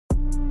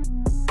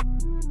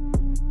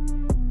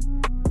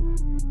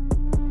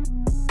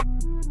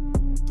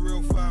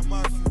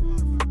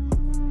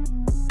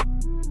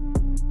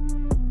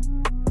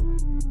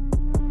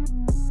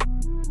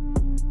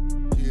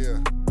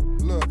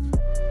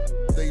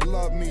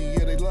love me,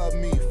 yeah, they love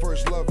me.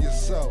 First love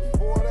yourself.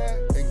 For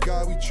that, and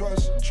God we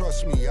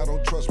trust me. I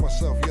don't trust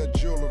myself. Your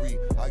jewelry,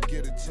 I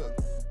get it took.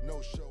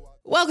 No show.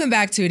 Welcome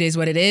back to It Is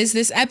What It Is.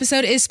 This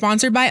episode is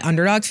sponsored by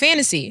Underdog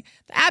Fantasy.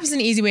 The app is an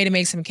easy way to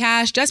make some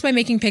cash just by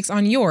making picks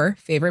on your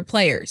favorite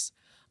players.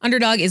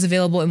 Underdog is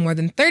available in more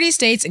than 30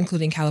 states,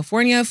 including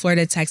California,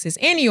 Florida, Texas,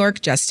 and New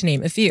York, just to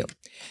name a few.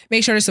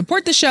 Make sure to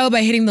support the show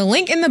by hitting the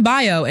link in the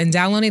bio and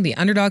downloading the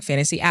Underdog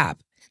Fantasy app.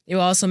 They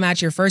will also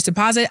match your first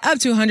deposit up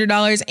to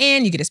 $100,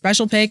 and you get a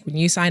special pick when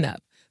you sign up.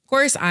 Of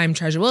course, I'm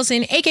Treasure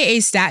Wilson, aka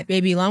Stat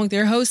Baby, along with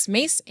your hosts,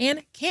 Mace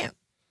and Cam.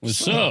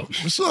 What's up?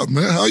 What's up,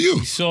 man? How you?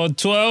 You saw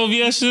 12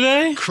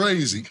 yesterday?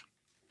 Crazy.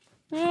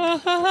 John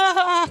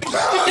back!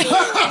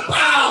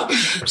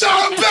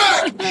 John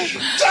back!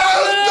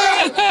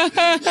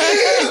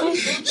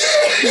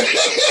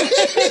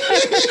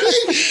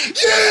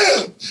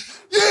 Yeah!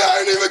 Yeah, I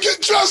ain't even get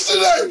dressed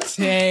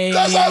today.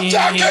 That's how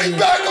John came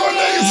back on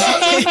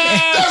niggas.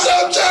 That's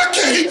how John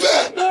came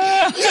back.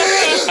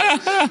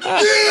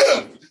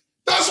 Yeah!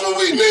 That's what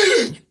we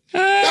needed.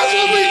 That's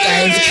what we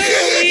needed.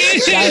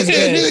 That was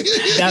good.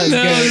 That was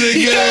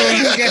good.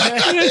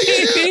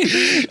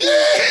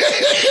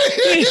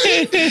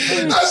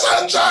 That's how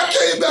John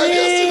came back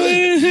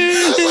yesterday.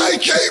 That's how he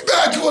came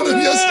back on him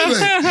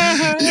yesterday.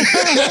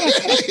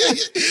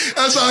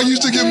 That's how I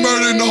used to get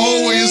murdered in the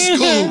hallway in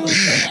school.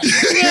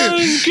 That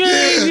was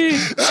crazy.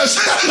 That was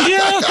good.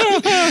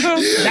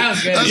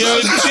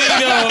 Yo,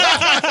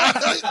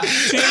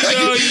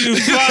 Tito, you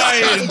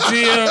fired,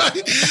 Tito.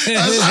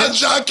 That's how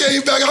John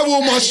came back. I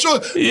wore my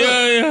shorts.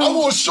 Yeah. I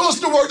wore shorts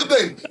to work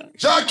today.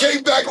 John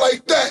came back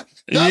like that.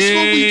 That's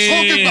what we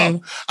talking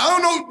about. I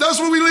don't know. That's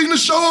what we leading the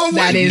show on with.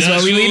 That is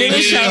what we leading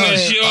the show with.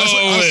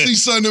 I see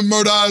something in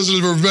Murder Eyes'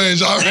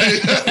 Revenge. All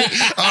right.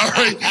 All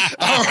right.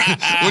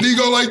 When he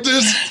go like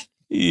this?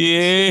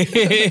 Yeah.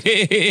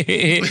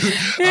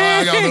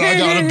 I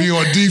gotta be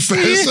on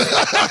defense.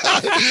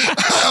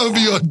 I'll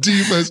be on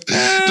defense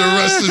the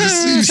rest of the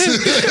season.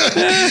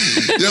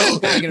 Yo,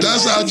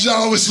 that's how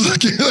John was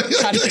looking.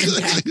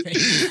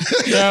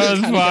 That was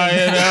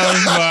fire.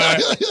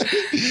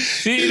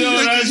 Tito,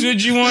 that's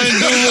what you want to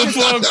do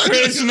before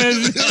Christmas.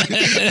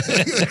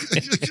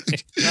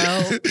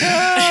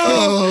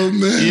 Oh,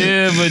 man.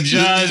 Yeah, but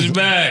John's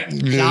back.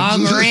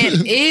 John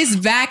Morant is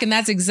back, and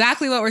that's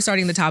exactly what we're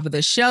starting the top of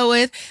the show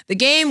with. The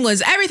game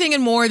was everything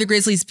and more. The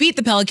Grizzlies beat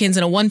the Pelicans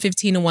in a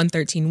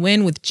 115-113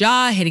 win, with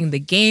Ja hitting the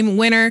game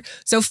winner.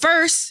 So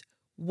first,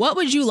 what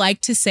would you like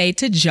to say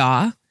to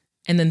Ja?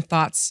 And then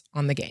thoughts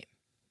on the game.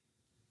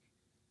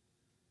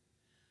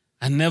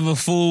 I never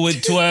fool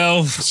with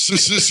 12.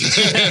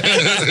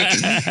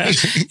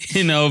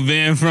 You know,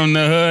 being from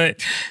the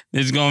hood,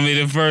 it's going to be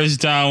the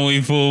first time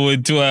we fool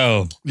with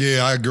 12.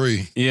 Yeah, I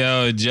agree.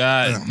 Yo,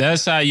 Ja,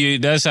 that's how you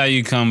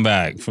come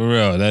back. For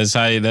real. That's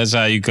how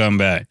you come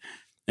back.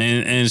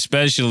 And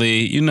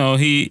especially, you know,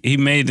 he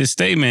made the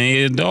statement,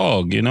 he a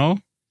dog, you know?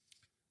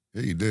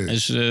 Yeah, he did.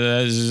 That's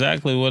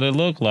exactly what it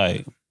looked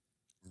like.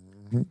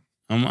 Mm-hmm.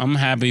 I'm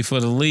happy for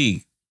the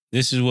league.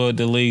 This is what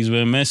the league's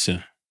been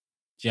missing.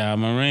 Ja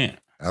Morant.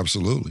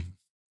 Absolutely.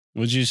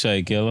 What'd you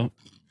say, Killer?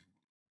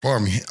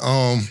 Pardon me.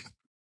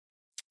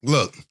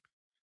 Look,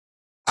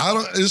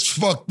 it's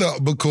fucked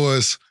up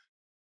because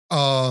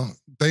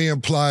they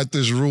implied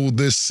this rule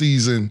this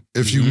season.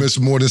 If you miss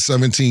more than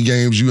 17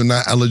 games, you are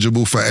not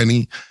eligible for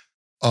any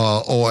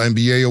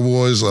All-NBA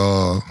awards,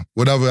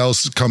 whatever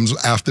else comes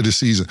after the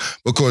season.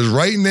 Because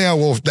right now,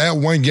 off that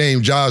one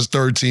game, Ja's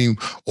third team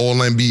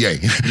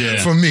All-NBA. Yeah.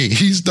 For me,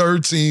 he's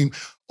third team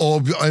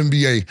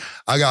All-NBA.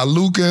 I got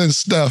Luka and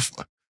Steph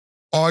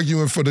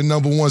arguing for the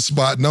number 1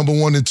 spot, number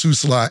 1 and 2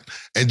 slot,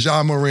 and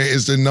Ja Morant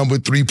is the number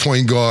 3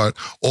 point guard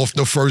off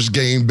the first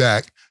game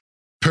back.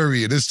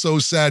 Period. It's so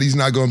sad he's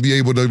not going to be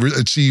able to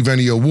achieve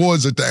any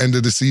awards at the end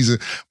of the season,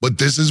 but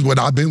this is what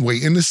I've been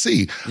waiting to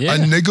see. Yeah. A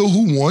nigga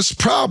who wants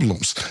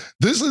problems.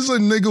 This is a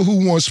nigga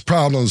who wants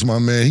problems, my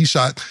man. He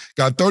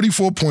got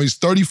 34 points,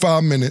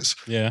 35 minutes.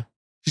 Yeah.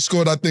 He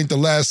scored, I think, the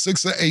last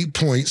 6 or 8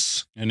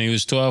 points. And he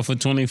was 12 for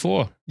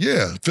 24.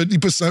 Yeah,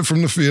 50%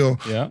 from the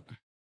field. Yeah.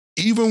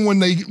 Even when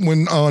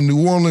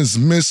New Orleans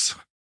missed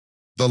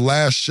the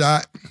last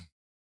shot,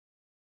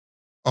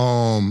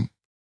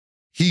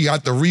 he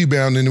got the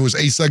rebound and it was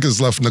 8 seconds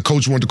left and the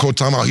coach wanted to call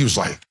timeout. He was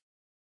like,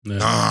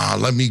 nah,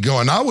 let me go.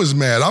 And I was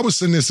mad. I was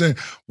sitting there saying,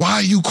 why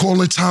are you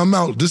calling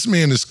timeout? This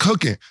man is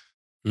cooking.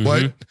 Mm-hmm.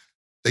 But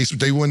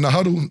they went in the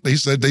huddle. They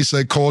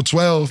said call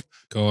 12.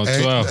 Call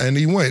 12. And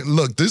he went.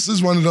 Look, this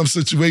is one of them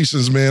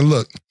situations, man.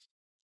 Look,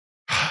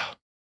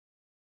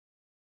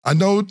 I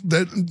know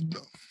that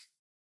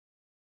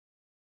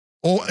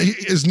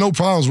it's no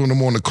problems when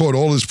I'm on the court.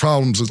 All his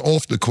problems is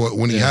off the court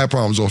when he had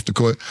problems off the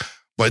court.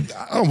 But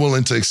I'm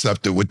willing to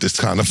accept it with this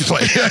kind of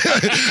play.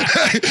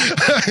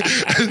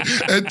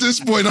 At this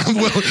point, I'm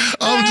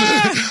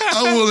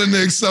willing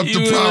to accept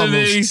the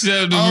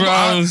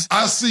problems.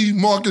 I see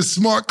Marcus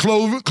Smart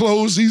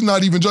close. He's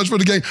not even judged for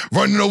the game.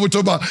 Running over to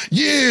about,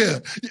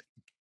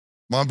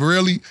 Mom,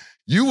 really?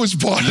 You was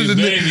part You of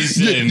the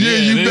babysitting.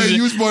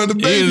 you was part of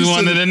the babysitting. He was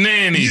one of the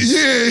nannies.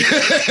 Yeah.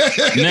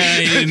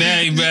 now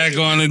he back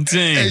on the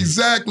team.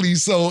 Exactly.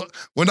 So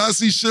when I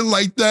see shit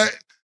like that,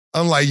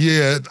 I'm like,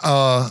 yeah,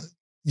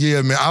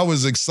 man, I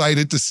was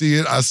excited to see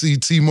it. I see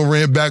T.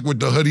 Morant back with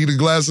the hoodie, the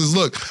glasses.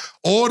 Look,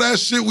 all that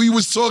shit we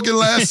was talking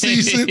last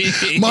season,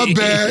 my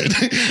bad.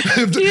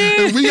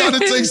 If we got to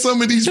take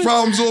some of these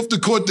problems off the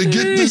court to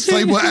get this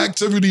type of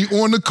activity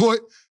on the court,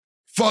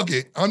 fuck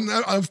it.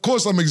 Of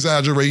course I'm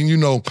exaggerating,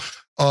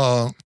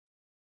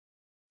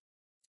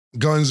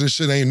 guns and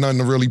shit ain't nothing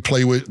to really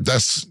play with.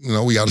 That's,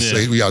 we gotta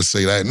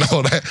say that.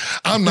 No, that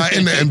I'm not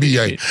in the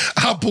NBA.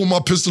 I'll pull my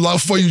pistol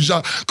out for you,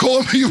 John.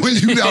 Call me when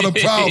you got a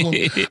problem.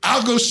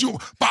 I'll go shoot.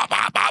 Bah,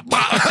 bah, bah, bah.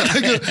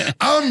 Nigga,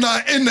 I'm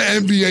not in the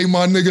NBA,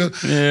 my nigga.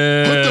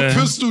 Yeah. Put the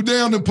pistol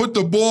down and put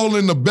the ball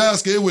in the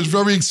basket. It was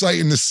very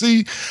exciting to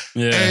see.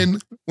 Yeah.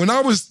 And when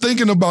I was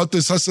thinking about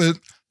this, I said,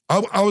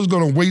 I was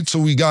gonna wait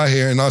till we got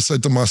here, and I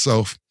said to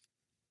myself,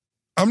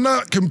 I'm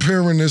not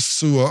comparing this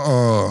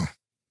to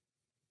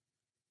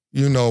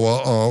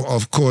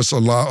of course, a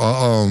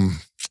lot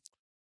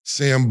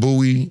Sam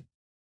Bowie,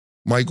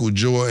 Michael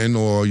Jordan,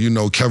 or,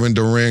 Kevin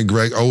Durant,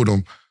 Greg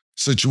Odom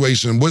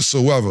situation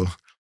whatsoever.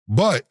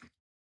 But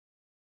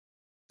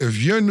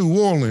if you're New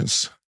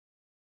Orleans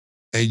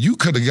and you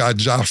could have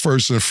got Ja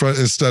first in front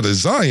instead of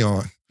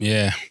Zion,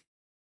 yeah,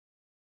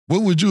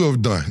 what would you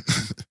have done?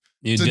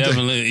 You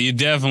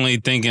definitely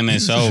thinking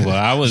it's over.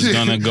 I was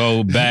gonna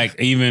go back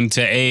even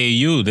to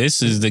AAU.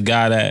 This is the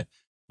guy that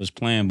was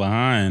playing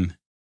behind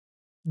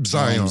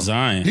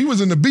Zion. He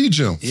was in the B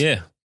gym.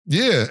 Yeah.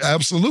 Yeah,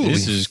 absolutely.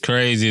 This is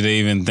crazy to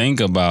even think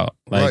about.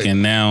 Right.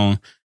 And now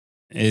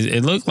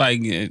it looked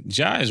like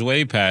Ja is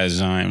way past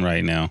Zion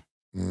right now.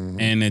 Mm-hmm.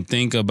 And to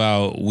think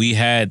about, we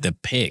had the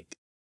pick.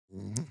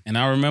 Mm-hmm. And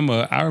I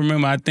remember,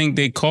 I think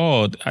they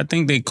called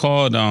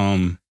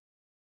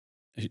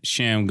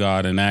Sham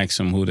God and asked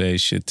him who they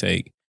should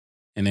take.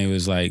 And they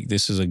was like,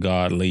 this is a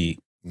God league.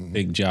 Mm-hmm.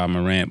 Big Ja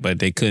Morant, but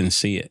they couldn't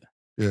see it.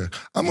 Yeah.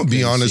 I'm going to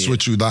be honest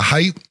with you. The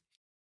hype,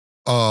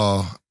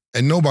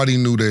 and nobody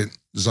knew that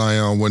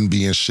Zion wouldn't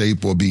be in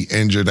shape or be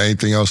injured or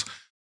anything else.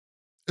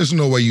 There's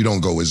no way you don't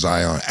go with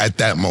Zion at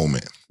that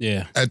moment.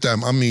 Yeah. At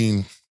that, I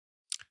mean,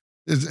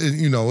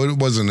 it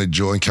wasn't a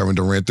Jordan Kevin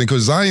Durant thing,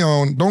 because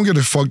Zion, don't get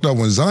it fucked up.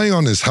 When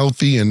Zion is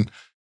healthy and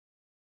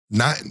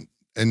not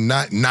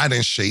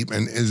in shape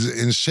and is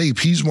in shape,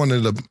 he's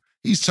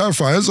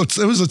terrifying.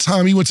 There was a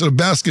time he went to the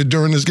basket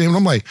during this game, and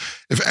I'm like,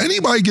 if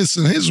anybody gets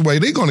in his way,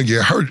 they're gonna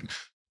get hurt.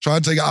 Try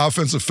to take an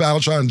offensive foul,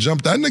 try and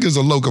jump. That nigga's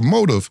a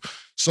locomotive.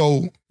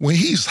 So when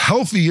he's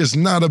healthy, it's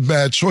not a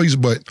bad choice.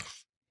 But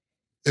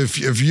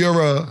if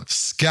you're a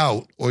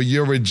scout or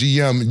you're a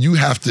GM, you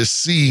have to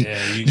see.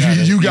 Yeah,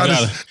 you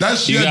gotta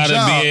that's your job. You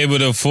gotta be able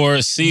to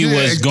foresee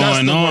what's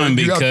going on,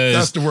 because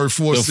that's the word,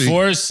 foresee. The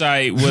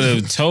foresight would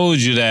have told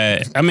you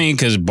that. I mean,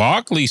 because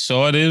Barkley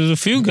saw it. There was a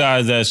few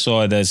guys that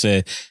saw it that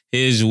said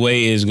his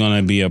weight is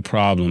gonna be a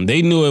problem.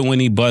 They knew it when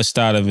he bust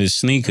out of his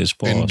sneakers,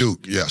 Paul. In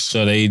Duke, yes.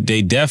 So they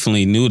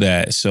definitely knew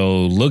that.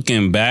 So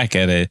looking back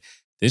at it,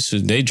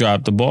 they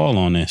dropped the ball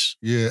on this.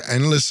 Yeah,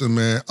 and listen,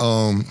 man.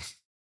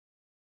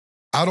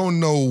 I don't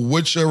know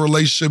what your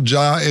relationship,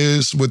 Ja,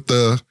 is with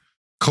the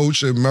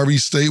coach at Murray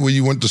State where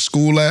you went to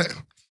school at,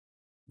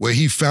 where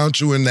he found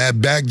you in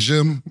that back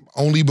gym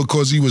only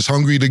because he was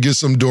hungry to get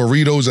some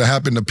Doritos and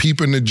happened to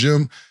peep in the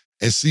gym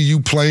and see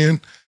you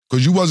playing,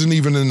 because you wasn't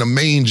even in the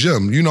main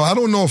gym. I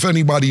don't know if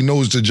anybody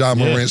knows the Ja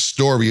Morant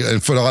story,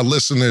 and for our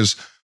listeners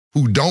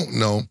who don't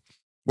know,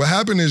 what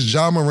happened is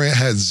Ja Morant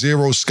had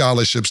 0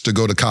 scholarships to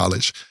go to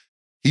college.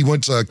 He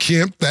went to a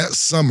camp that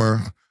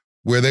summer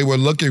where they were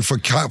looking for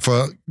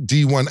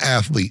D1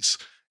 athletes.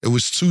 It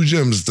was 2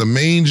 gyms, the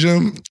main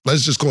gym,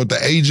 let's just call it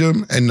the A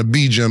gym, and the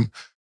B gym,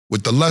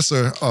 with the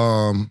lesser,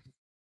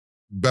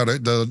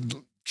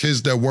 the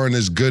kids that weren't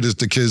as good as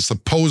the kids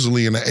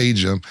supposedly in the A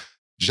gym.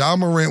 Ja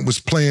Morant was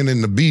playing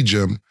in the B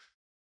gym.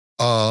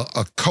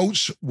 A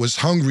coach was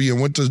hungry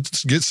and went to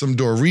get some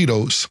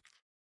Doritos.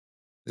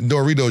 And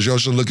Doritos, y'all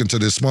should look into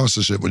this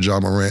sponsorship with Ja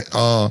Morant.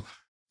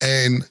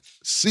 And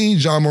seeing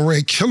Ja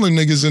Morant killing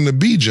niggas in the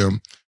B gym,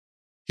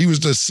 he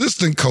was the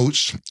assistant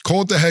coach,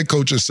 called the head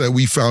coach and said,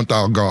 we found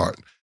our guard.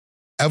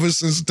 Ever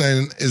since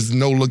then, is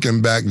no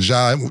looking back.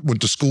 Ja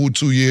went to school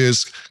 2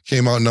 years,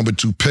 came out number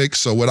 2 pick.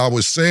 So what I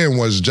was saying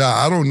was,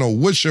 Ja, I don't know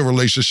what your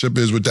relationship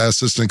is with that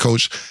assistant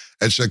coach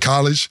at your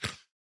college,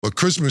 but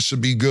Christmas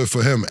should be good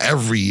for him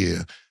every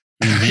year.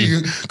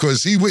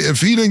 Because if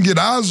he didn't get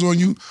eyes on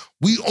you,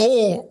 we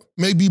all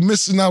may be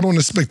missing out on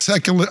a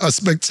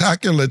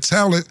spectacular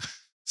talent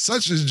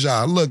such as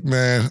Ja. Look,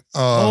 man.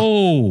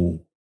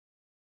 Oh,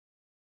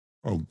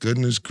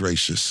 goodness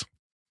gracious.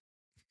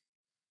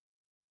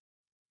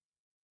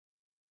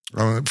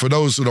 For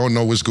those who don't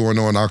know what's going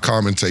on, I'll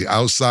commentate.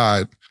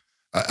 Outside,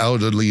 an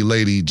elderly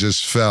lady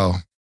just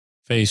fell.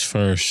 Face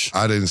first.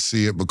 I didn't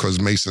see it because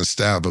Mason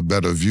Stab a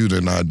better view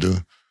than I do.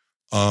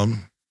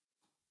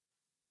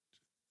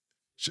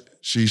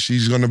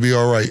 She's going to be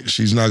all right.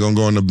 She's not going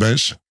to go on the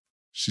bench.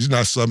 She's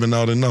not subbing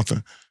out or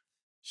nothing.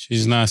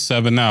 She's not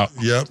subbing out.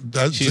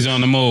 Yep. She's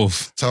on the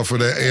move. Tougher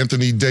than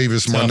Anthony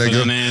Davis, my Tougher nigga.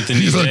 than Anthony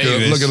Davis.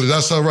 Look at it.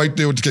 That's her right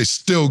there with the case.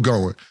 Still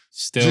going.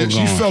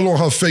 She fell on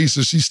her face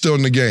and she's still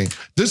in the game.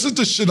 This is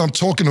the shit I'm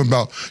talking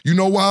about. You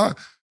know why?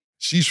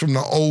 She's from the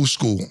old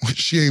school.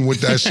 She ain't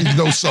with that. She's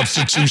no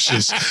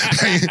substitutions.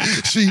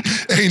 She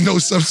ain't no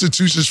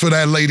substitutions for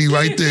that lady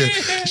right there.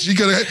 She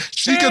could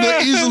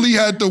have easily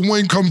had the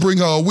wing come bring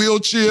her a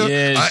wheelchair,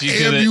 an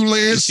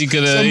ambulance. She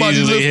could have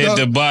easily hit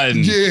the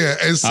button. Yeah,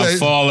 and say, I'm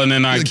falling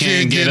and I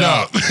can't get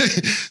up.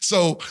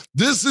 So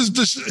this is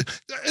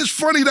it's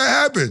funny that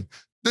happened.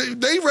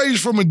 They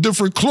range from a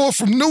different cloth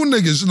from new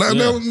niggas. Now,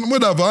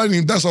 whatever.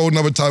 That's a whole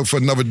nother topic for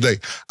another day.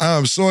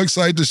 I'm so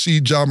excited to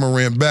see Ja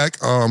Morant back.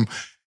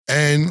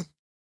 And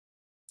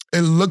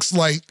it looks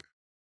like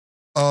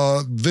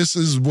this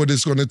is what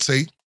it's going to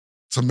take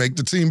to make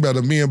the team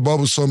better. Me and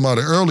Bubba was talking about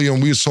it earlier,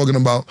 and we was talking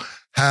about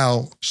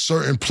how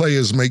certain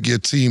players make your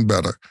team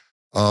better.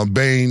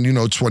 Bane,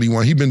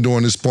 21. He's been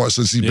doing this part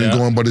since he's been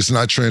going, but it's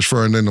not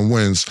transferring into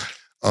wins.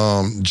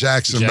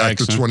 Jackson back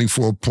to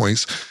 24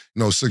 points.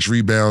 6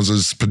 rebounds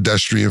is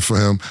pedestrian for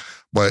him,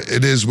 but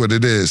it is what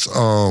it is.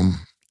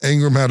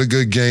 Ingram had a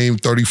good game,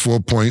 34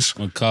 points.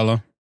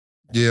 McCullough.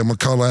 Yeah,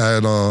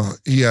 McCullough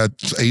had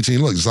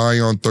 18. Look,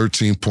 Zion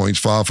 13 points,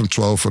 5 from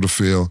 12 for the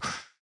field.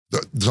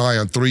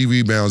 Zion 3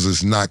 rebounds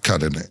is not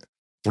cutting it.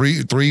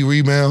 Three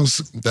rebounds.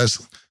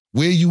 That's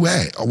where you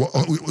at.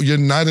 You're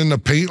not in the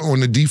paint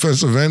on the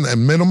defensive end at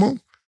minimum.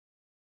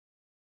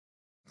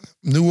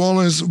 New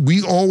Orleans.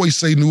 We always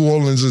say New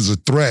Orleans is a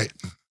threat,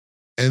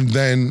 and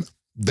then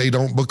they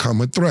don't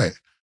become a threat.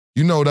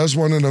 That's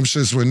one of them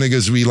shits where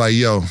niggas be like,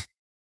 yo, all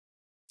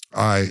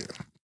right.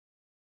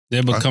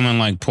 They're becoming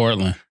like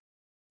Portland.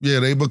 Yeah,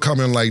 they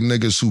becoming like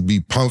niggas who be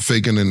pump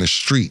faking in the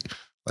street.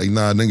 Like,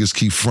 nah, niggas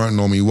keep fronting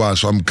on me.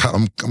 Watch, I'm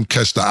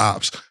catch the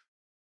ops.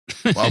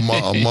 A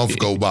month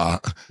go by.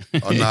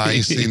 Or nah, I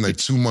ain't seen like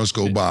 2 months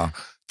go by.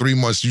 3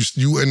 months,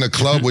 you in the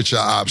club with your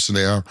ops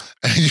now,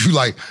 and you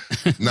like,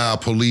 nah,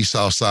 police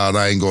outside,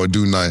 I ain't gonna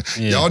do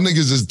nothing. Yeah. Y'all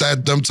niggas is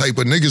them type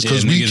of niggas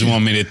because niggas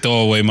want me to throw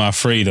away my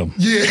freedom.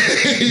 Yeah.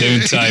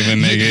 Them type of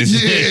niggas.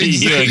 Yeah, exactly.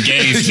 You're a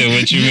gangster,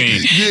 what you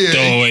mean? Yeah.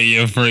 Throw away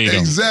your freedom.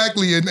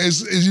 Exactly, and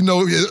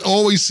it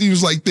always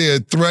seems like they're a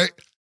threat,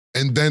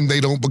 and then they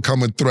don't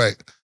become a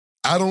threat.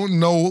 I don't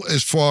know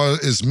as far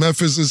as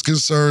Memphis is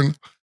concerned,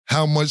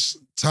 how much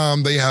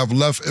time they have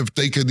left if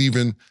they could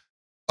even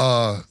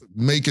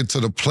make it to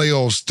the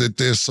playoffs that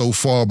they're so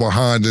far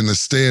behind in the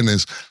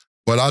standings.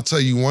 But I'll tell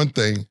you one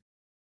thing.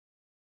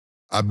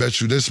 I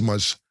bet you this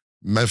much.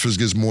 Memphis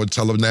gets more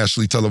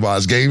nationally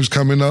televised games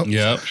coming up.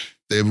 Yep.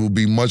 There will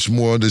be much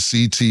more to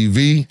see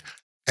TV.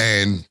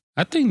 And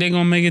I think they're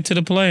going to make it to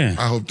the play-in.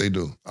 I hope they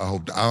do.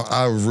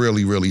 I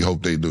really, really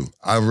hope they do.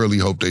 I really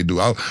hope they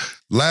do.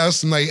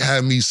 Last night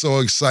had me so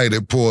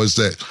excited, pause,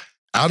 that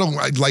I don't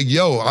like,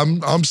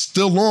 I'm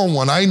still on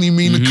one. I ain't even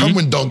mean to come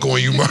and dunk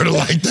on you, murder,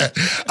 like that.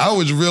 I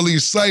was really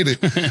excited.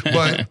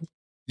 But,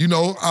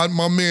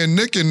 my man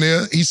Nick in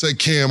there, he said,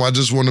 Cam, I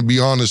just want to be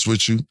honest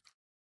with you.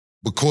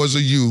 Because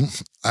of you,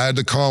 I had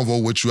the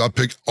convo with you. I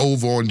picked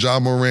over on Ja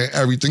Morant,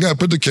 everything. I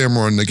put the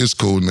camera on Nick. It's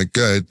cool, Nick.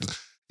 Good.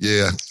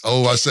 Yeah.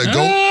 Oh, I said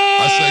go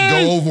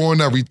over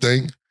on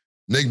everything.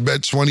 Nick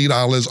bet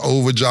 $20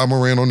 over Ja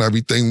Morant on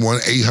everything, won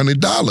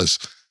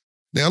 $800.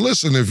 Now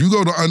listen, if you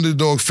go to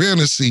Underdog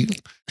Fantasy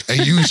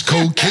and use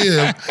code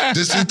Kim,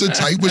 this is the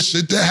type of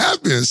shit that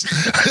happens.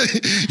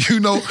 It's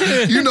no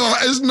kissy. You're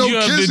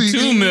up to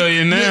 $2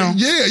 million now.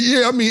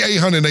 Yeah. I mean,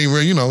 800 ain't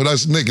real.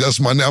 That's Nick. That's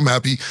my name. I'm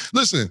happy.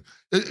 Listen,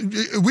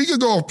 we could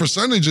go off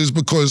percentages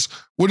because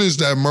what is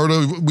that,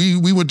 murder?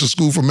 We went to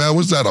school for math.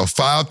 What's that, a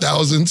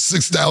 5,000,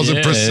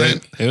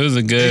 6,000%? It was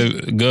a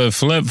good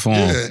flip for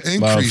him. Yeah,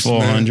 increase,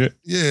 about 400. Man.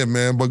 Yeah,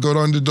 man. But go to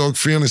Underdog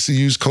Fantasy,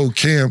 use code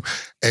Cam,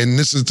 and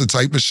this is the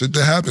type of shit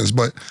that happens.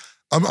 But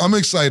I'm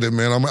excited,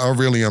 man. I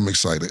really am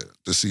excited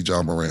to see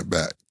Ja Morant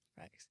back.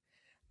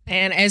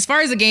 And as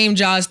far as the game,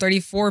 Ja's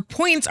 34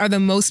 points are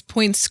the most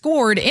points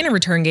scored in a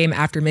return game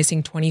after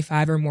missing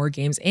 25 or more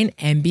games in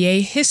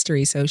NBA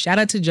history. So shout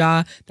out to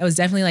Ja. That was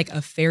definitely like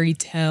a fairy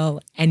tale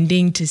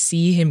ending to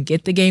see him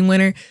get the game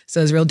winner.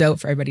 So it was real dope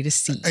for everybody to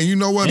see. And you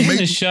know what? And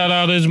the shout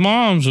out his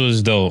mom's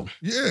was dope.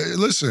 Yeah,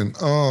 listen,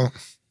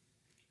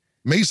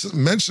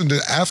 Mason mentioned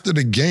it after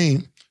the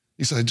game.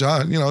 He said,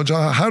 Ja,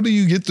 how do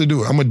you get to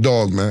do it? I'm a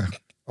dog, man.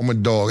 I'm a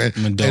dog.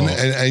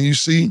 And you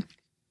see,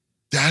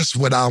 that's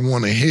what I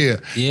want to hear.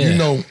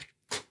 Yeah.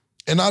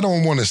 And I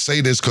don't want to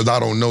say this because I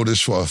don't know this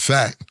for a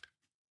fact.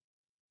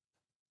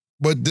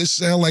 But this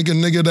sound like a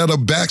nigga that'll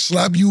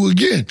backslap you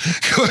again.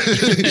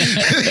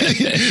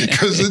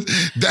 Because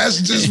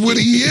that's just what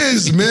he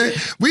is, man.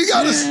 We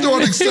got to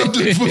start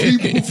accepting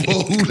people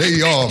for who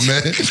they are,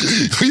 man.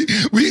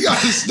 We got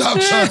to stop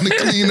trying to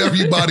clean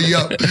everybody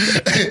up.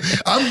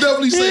 I'm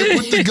definitely saying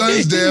put the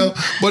guns down,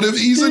 but if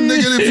he's a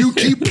nigga, if you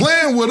keep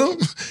playing with him,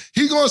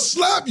 He gonna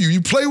slap you.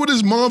 You play with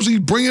his moms, he's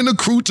bringing the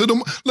crew to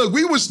them. Look,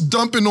 we was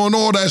dumping on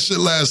all that shit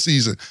last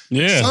season.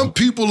 Yeah. Some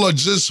people are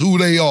just who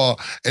they are,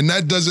 and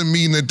that doesn't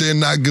mean that they're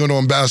not good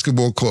on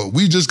basketball court.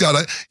 We just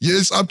gotta,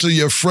 it's up to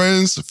your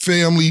friends,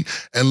 family,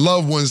 and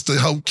loved ones to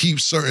help keep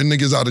certain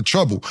niggas out of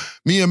trouble.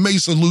 Me and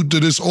Mace allude to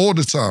this all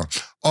the time.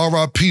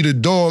 R.I.P. the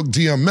dog,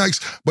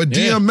 DMX, but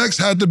DMX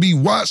had to be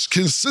watched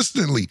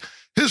consistently.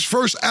 His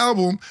first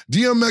album,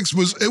 DMX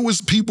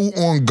was people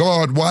on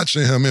guard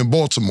watching him in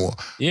Baltimore.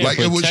 Yeah, like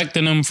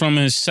protecting him from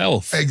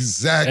himself.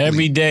 Exactly.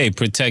 Every day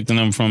protecting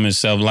him from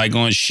himself, like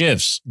on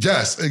shifts.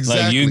 Yes,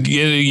 exactly. Like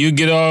you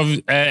get off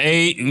at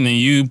 8 and then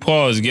you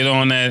pause, get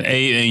on at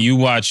 8 and you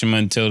watch him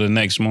until the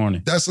next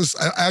morning. That's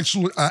an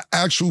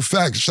actual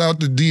fact. Shout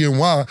out to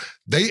DNY.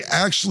 They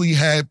actually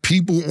had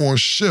people on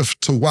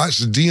shift to watch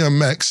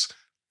DMX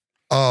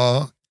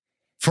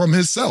from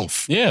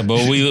himself. Yeah,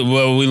 but we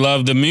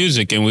love the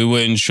music and we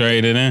wouldn't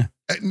trade it in.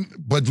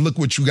 But look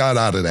what you got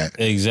out of that.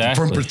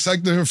 Exactly. From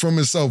protecting him from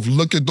himself,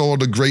 look at all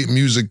the great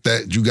music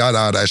that you got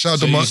out of that. Shout out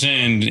to you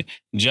saying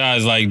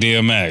Jai's like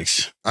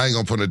DMX. I ain't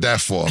gonna put it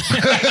that far.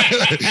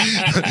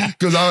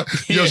 Because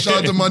shout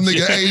out to my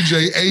nigga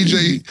AJ.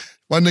 AJ,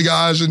 my nigga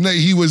Ajane,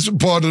 he was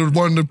part of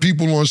one of the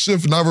people on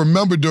shift. And I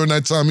remember during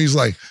that time, he's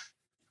like,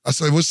 I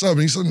said, what's up?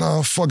 And he said, nah,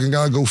 I fucking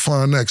gotta go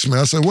find X, man.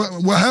 I said,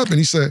 what happened?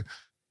 He said,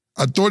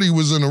 I thought he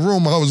was in the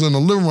room. I was in the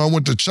living room. I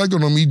went to check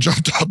on him. He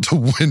jumped out the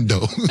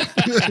window.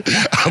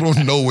 I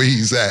don't know where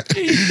he's at.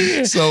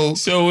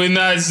 So we're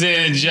not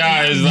saying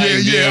Jai is like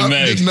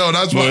DMX. No,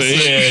 that's what I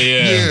said.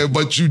 Yeah. Yeah,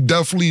 but you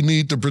definitely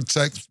need to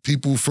protect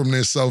people from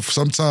themselves.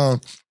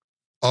 Sometimes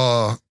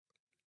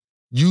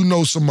you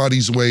know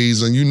somebody's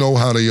ways and you know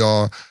how they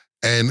are.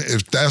 And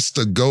if that's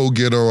the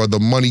go-getter or the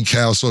money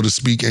cow, so to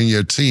speak, in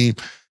your team,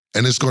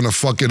 and it's going to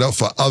fuck it up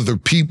for other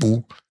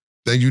people,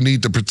 then you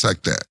need to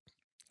protect that.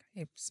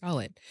 Okay,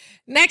 solid.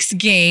 Next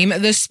game,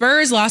 the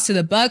Spurs lost to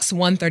the Bucks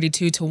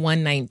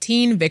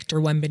 132-119. Victor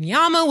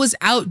Wembanyama was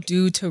out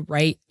due to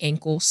right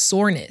ankle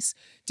soreness.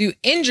 Do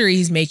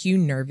injuries make you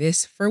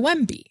nervous for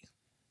Wemby?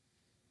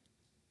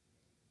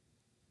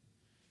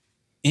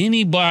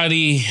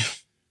 Anybody,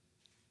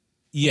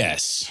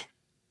 yes.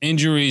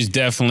 Injuries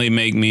definitely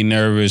make me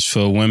nervous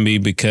for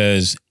Wemby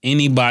because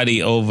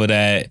anybody over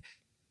that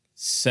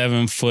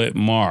 7-foot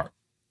mark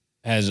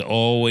has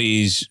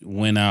always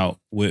went out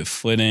with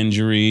foot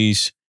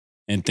injuries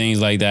and things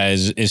like that.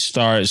 It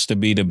starts to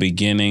be the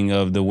beginning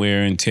of the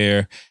wear and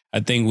tear. I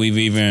think we've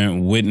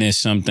even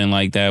witnessed something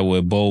like that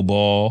with Bo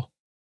Ball,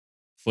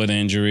 foot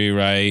injury,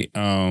 right?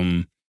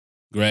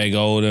 Greg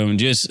Oldham.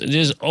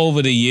 Just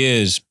over the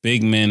years,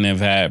 big men have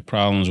had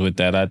problems with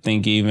that. I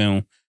think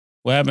even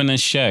what happened to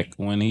Shaq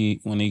when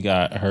he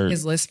got hurt.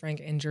 His Lisfranc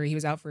injury. He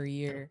was out for a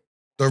year.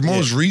 The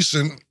most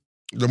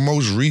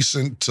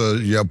recent to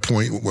your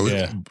point,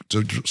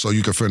 so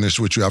you can finish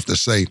what you have to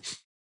say,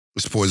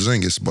 is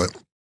Porzingis, but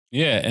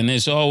yeah, and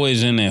it's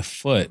always in their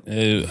foot.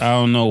 I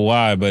don't know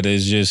why, but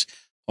it's just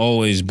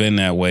always been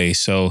that way.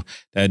 So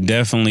that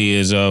definitely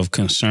is of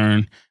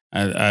concern.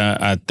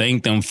 I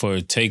thank them for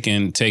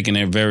taking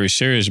it very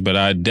serious, but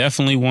I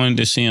definitely wanted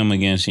to see him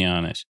against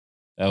Giannis.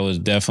 That was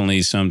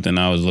definitely something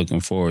I was looking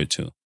forward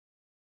to.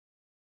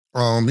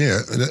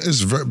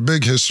 It's a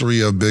big history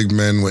of big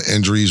men with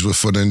injuries, with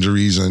foot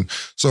injuries, and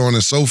so on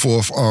and so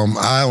forth.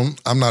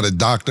 I'm not a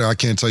doctor. I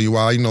can't tell you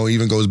why. It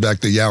even goes back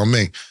to Yao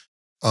Ming.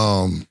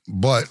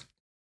 But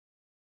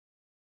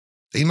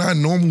they not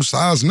normal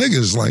size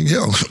niggas. Like,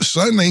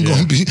 son ain't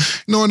gonna be,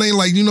 it ain't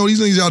like, these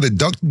niggas out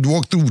to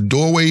walk through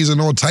doorways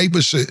and all type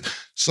of shit.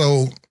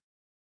 So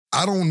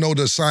I don't know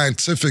the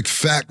scientific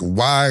fact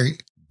why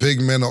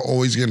big men are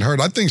always getting hurt.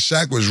 I think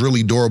Shaq was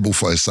really durable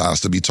for his size,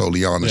 to be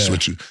totally honest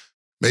with you.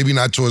 Maybe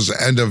not towards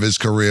the end of his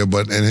career,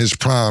 but in his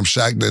prime,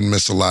 Shaq didn't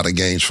miss a lot of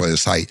games for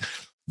his height.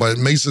 But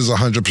Mace is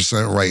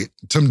 100% right.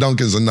 Tim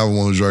Duncan's another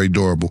one who's very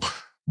durable.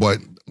 But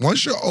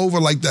once you're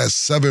over like that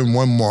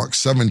 7-1 mark,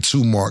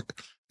 7-2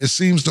 mark, it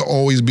seems to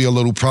always be a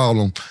little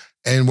problem.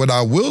 And what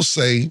I will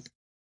say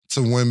to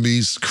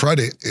Wemby's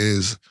credit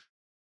is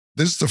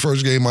this is the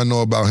first game I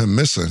know about him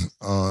missing,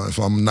 if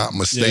I'm not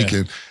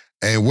mistaken. Yeah.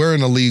 And we're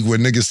in a league where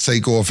niggas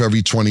take off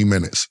every 20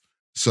 minutes.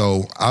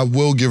 So I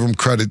will give him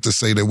credit to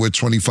say that we're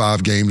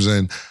 25 games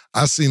in.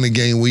 I seen the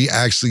game where he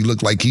actually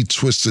looked like he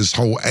twisted his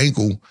whole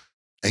ankle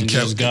and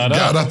got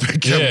up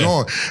and kept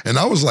going. And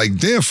I was like,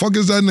 damn, fuck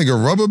is that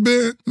nigga rubber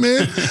band,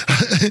 man?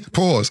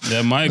 Pause.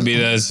 That might be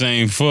that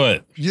same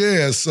foot.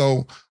 Yeah,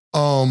 so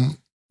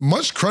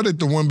much credit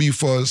to Wemby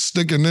for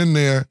sticking in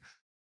there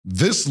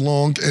this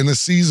long in a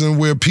season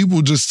where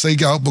people just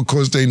take out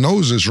because their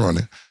nose is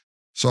running.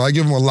 So I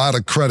give him a lot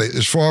of credit.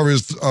 As far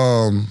as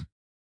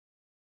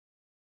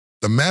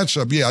the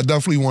matchup, I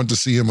definitely want to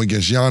see him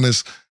against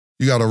Giannis.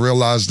 You got to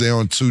realize they're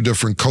on two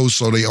different coasts,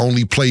 so they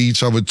only play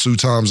each other 2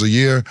 times a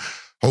year.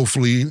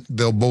 Hopefully,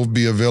 they'll both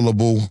be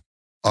available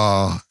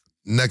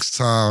next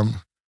time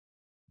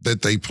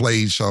that they play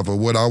each other.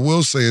 What I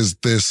will say is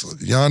this.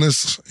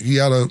 Giannis, he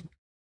had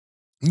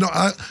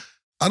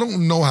I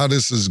don't know how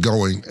this is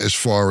going as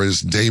far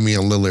as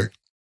Damian Lillard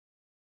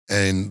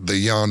and the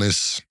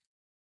Giannis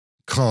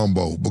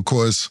combo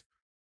because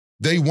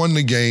they won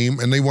the game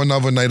and they won the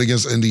other night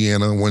against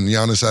Indiana when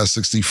Giannis had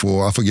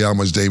 64. I forget how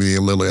much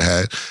Damian Lillard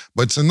had.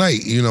 But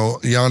tonight,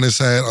 Giannis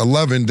had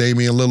 11,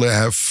 Damian Lillard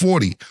had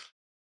 40.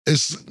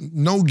 It's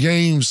no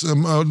games,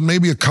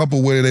 maybe a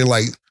couple where they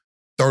like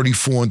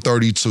 34 and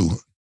 32,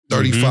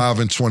 35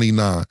 and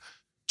 29,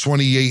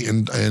 28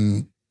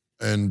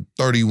 and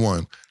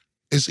 31.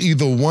 It's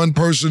either one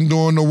person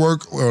doing the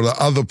work or the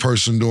other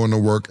person doing the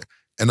work.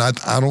 And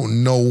I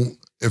don't know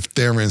if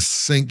they're in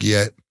sync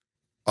yet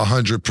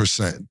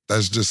 100%.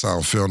 That's just how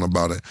I'm feeling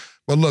about it.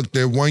 But look,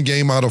 they're one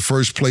game out of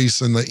first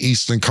place in the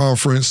Eastern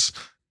Conference.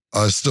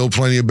 Still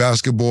plenty of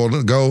basketball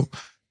to go.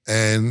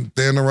 And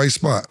they're in the right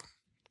spot.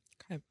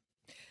 Okay.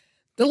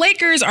 The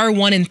Lakers are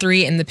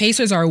 1-3 and the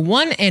Pacers are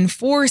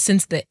 1-4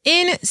 since the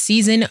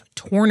in-season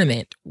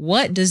tournament.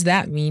 What does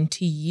that mean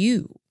to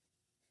you?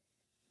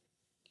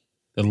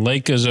 The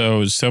Lakers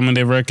are, tell me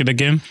their record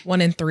again?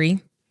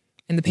 1-3.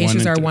 And the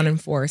Pacers are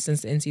 1-4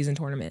 since the in-season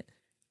tournament.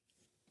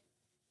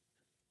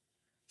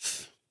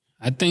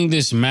 I think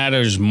this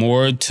matters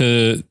more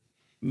to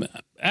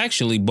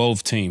actually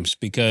both teams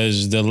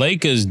because the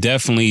Lakers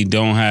definitely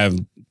don't have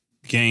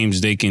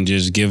games they can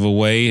just give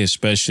away,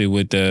 especially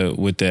with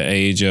the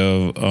age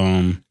of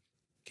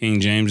King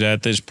James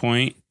at this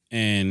point.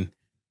 And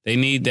they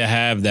need to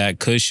have that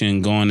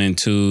cushion going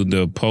into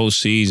the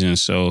postseason.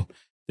 So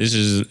this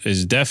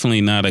is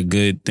definitely not a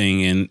good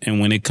thing. And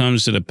when it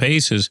comes to the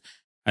Pacers,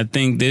 I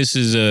think this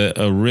is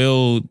a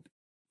real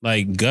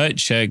like gut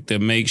check to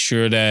make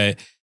sure that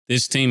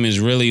this team is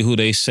really who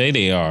they say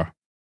they are.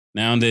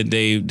 Now that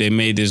they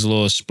made this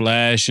little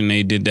splash and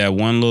they did that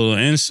one little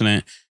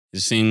incident,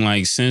 it seemed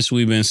like since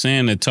we've been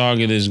saying the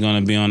target is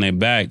going to be on their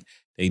back,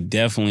 they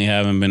definitely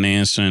haven't been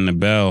answering the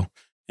bell.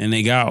 And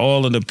they got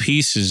all of the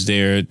pieces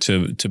there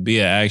to be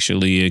an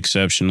actually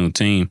exceptional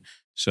team.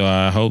 So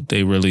I hope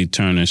they really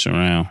turn this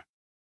around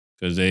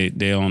because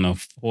they're on a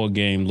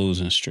 4-game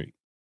losing streak.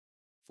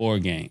 4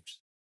 games.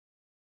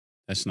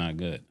 That's not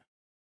good.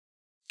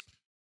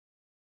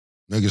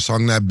 Niggas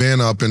hung that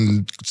banner up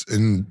in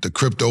the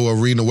crypto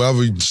arena,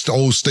 whatever, the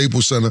old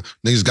Staples Center.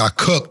 Niggas got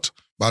cooked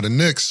by the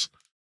Knicks.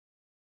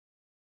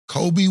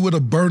 Kobe would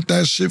have burnt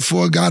that shit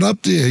before it got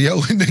up there. Yo,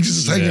 niggas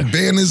is hanging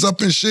banners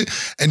up and shit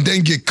and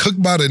then get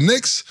cooked by the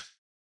Knicks.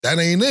 That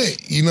ain't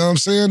it. You know what I'm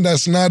saying?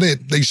 That's not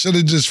it. They should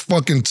have just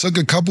fucking took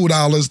a couple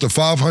dollars to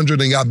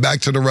 $500 and got back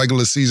to the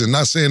regular season.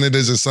 Not saying it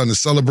isn't something to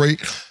celebrate.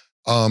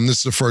 This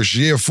is the first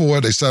year for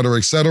it, et cetera,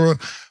 et cetera.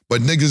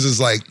 But niggas is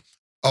like,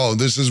 oh,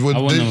 this is what... I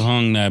wouldn't have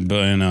hung that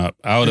button up.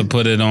 I would have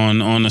put it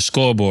on the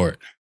scoreboard.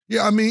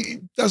 Yeah, I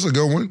mean, that's a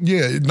good one.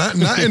 Yeah, not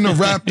in the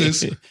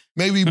Raptors.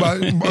 Maybe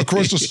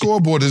across the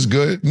scoreboard is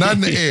good. Not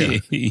in the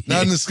air.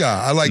 Not in the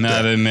sky. I like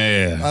that. Not in the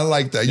air. I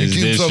like that. It's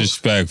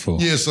disrespectful.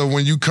 Yeah, so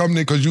when you come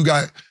there, because you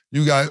got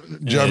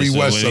Jerry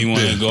West up there. When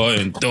he want to go ahead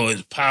and throw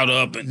his powder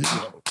up and...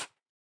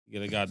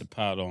 You got the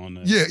powder on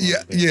there.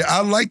 Yeah.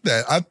 I like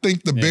that. I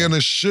think the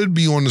banner should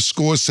be on the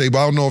scores table.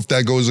 I don't know if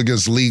that goes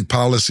against league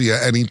policy or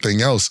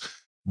anything else,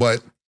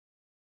 but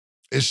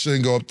it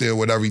shouldn't go up there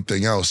with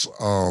everything else.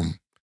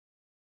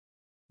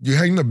 You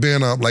hang the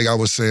banner up, like I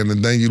was saying,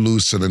 and then you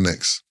lose to the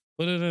Knicks.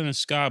 Put it in a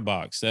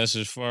skybox. That's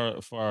as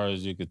far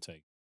as you could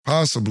take.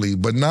 Possibly,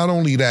 but not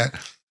only that.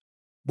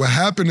 What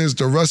happened is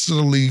the rest of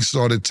the league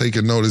started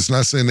taking notice.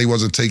 Not saying they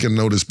wasn't taking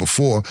notice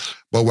before,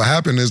 but what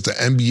happened is the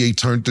NBA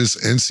turned this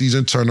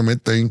in-season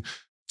tournament thing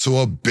to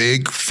a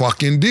big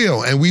fucking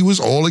deal. And we was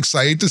all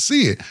excited to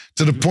see it,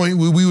 to the point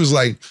where we was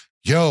like,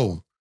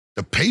 yo,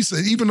 the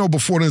Pacers, even though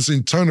before this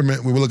in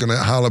tournament, we were looking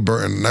at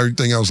Halliburton and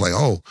everything else, like,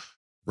 oh,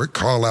 Rick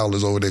Carlisle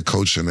is over there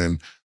coaching, and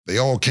they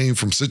all came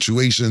from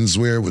situations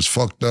where it was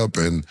fucked up,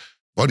 and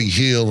Buddy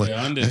Hield. The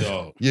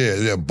underdog.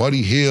 Yeah,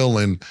 Buddy Hield,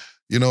 and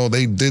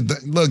they did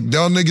that. Look,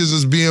 y'all niggas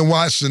is being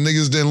watched and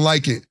niggas didn't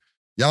like it.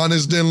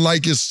 Giannis didn't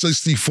like it,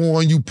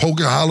 64, and you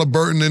poking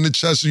Halliburton in the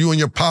chest, you and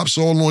your pops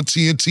all on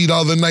TNT the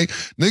other night.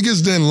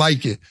 Niggas didn't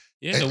like it.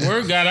 Yeah, the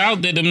word got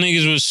out that them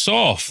niggas was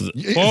soft.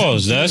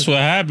 Pause. That's what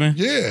happened.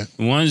 Yeah.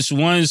 Once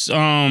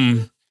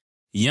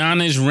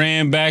Giannis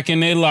ran back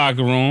in their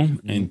locker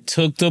room and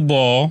took the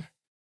ball,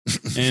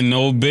 and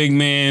no big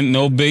man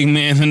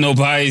and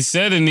nobody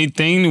said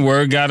anything, the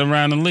word got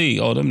around the league.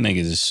 Oh, them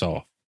niggas is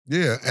soft.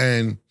 Yeah,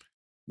 and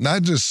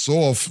not just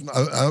soft,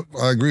 I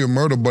agree with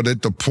Murder, but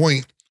at the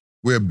point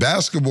where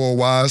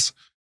basketball-wise,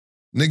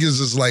 niggas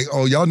is like,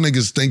 oh, y'all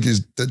niggas think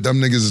them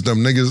niggas is them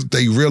niggas.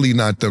 They really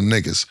not them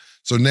niggas.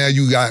 So now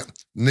you got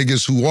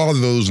niggas who are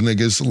those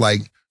niggas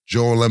like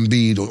Joel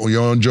Embiid, or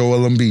you're on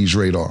Joel Embiid's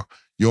radar.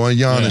 You're on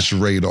Giannis'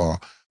 radar.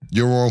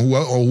 You're on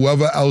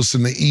whoever else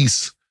in the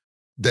East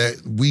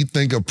that we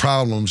think of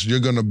problems, you're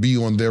going to be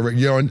on their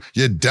radar.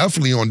 You're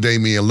definitely on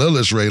Damian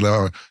Lillard's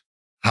radar,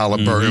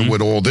 Halliburton,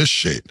 with all this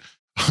shit.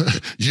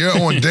 You're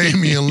on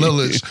Damian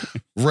Lillard's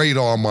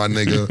radar, my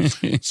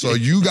nigga. So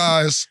you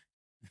guys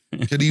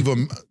could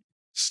even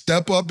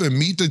step up and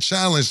meet the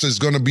challenge that's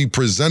going to be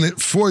presented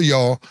for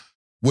y'all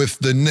with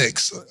the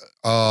Knicks,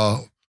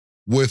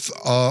 with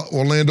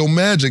Orlando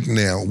Magic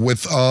now,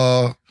 with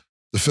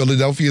the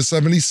Philadelphia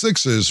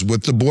 76ers,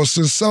 with the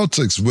Boston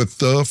Celtics, with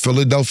the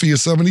Philadelphia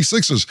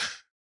 76ers,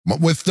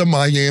 with the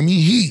Miami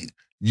Heat.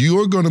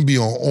 You're going to be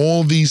on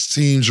all these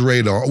teams'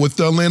 radar, with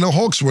the Atlanta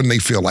Hawks when they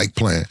feel like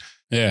playing.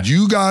 Yeah.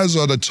 You guys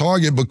are the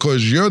target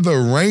because you're the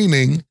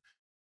reigning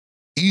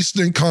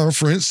Eastern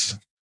Conference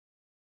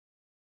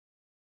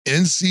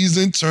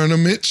in-season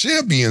tournament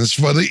champions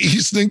for the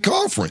Eastern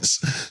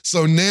Conference.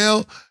 So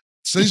now,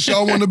 since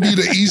y'all want to be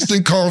the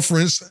Eastern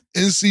Conference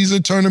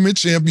in-season tournament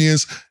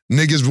champions,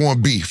 niggas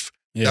want beef.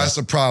 Yeah. That's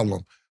a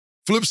problem.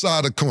 Flip side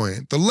of the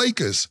coin, the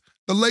Lakers.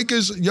 The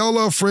Lakers, y'all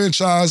are a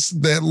franchise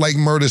that, like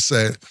Murder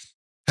said,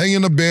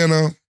 hanging the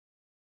banner,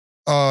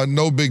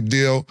 no big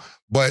deal.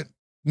 But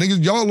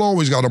niggas, y'all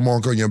always got a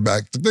mark on your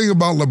back. The thing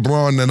about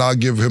LeBron that I'll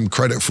give him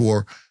credit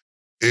for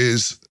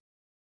is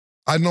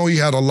I know he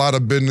had a lot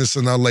of business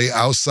in LA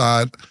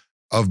outside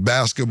of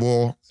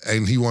basketball,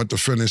 and he wanted to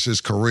finish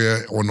his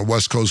career on the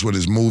West Coast with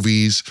his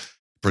movies,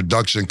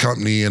 production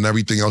company, and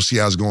everything else he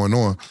has going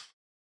on.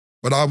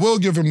 But I will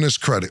give him this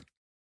credit.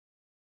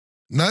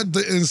 Not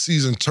the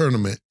in-season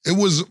tournament. It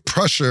was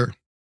pressure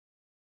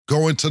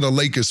going to the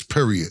Lakers,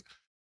 period.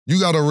 You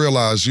got to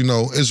realize,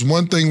 it's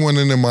one thing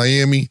winning in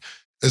Miami,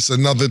 it's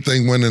another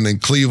thing winning in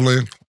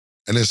Cleveland,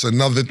 and it's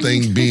another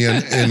thing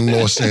being in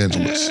Los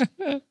Angeles.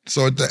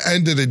 So at the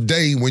end of the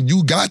day, when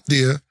you got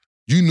there,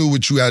 you knew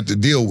what you had to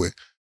deal with.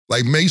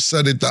 Like May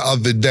said it the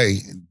other day,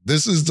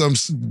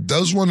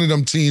 that's one of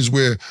them teams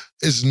where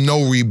it's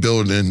no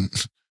rebuilding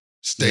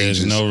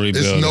stages. There's no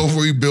rebuilding. It's no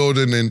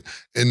rebuilding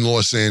in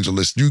Los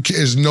Angeles.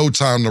 There's no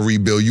time to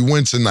rebuild. You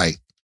win tonight.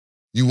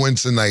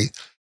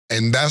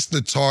 And that's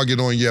the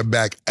target on your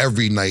back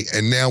every night.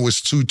 And now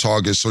it's 2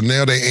 targets. So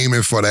now they're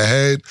aiming for the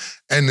head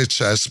and the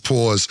chest,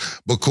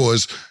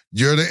 because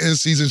you're the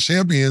in-season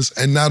champions.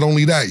 And not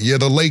only that, you're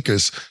the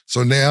Lakers.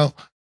 So now,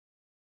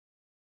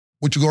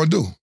 what you gonna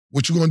do?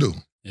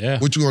 Yeah.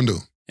 What you gonna do?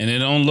 And it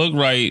don't look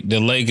right, the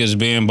Lakers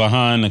being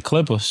behind the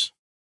Clippers.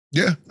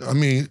 Yeah, I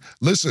mean,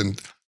 listen,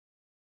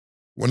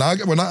 when I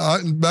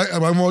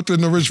walked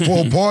in the Rich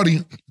Paul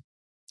party,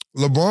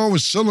 LeBron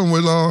was chilling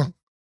with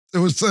it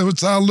was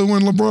Ty Lue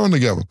and LeBron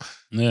together.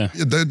 Yeah.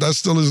 That's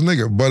still his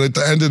nigga. But at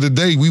the end of the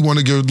day, we want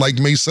to give, like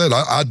May said,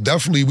 I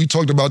definitely, we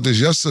talked about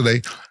this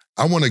yesterday,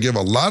 I want to give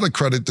a lot of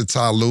credit to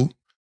Ty Lue,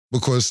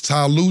 because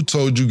Ty Lue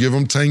told you give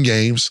him 10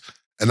 games,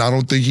 and I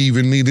don't think he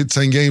even needed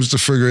 10 games to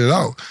figure it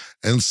out.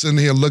 And sitting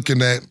here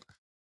looking at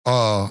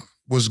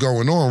what's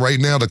going on right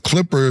now, the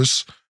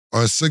Clippers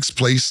are in 6th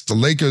place, the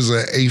Lakers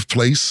are 8th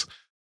place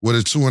with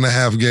a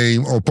 2.5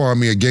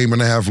 game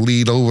and a half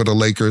lead over the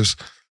Lakers.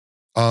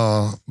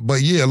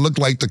 But yeah, it looked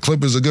like the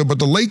Clippers are good. But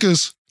the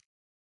Lakers,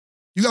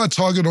 you got a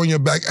target on your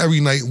back every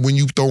night when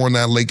you throw on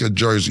that Laker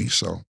jersey.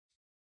 So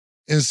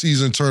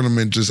in-season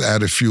tournament just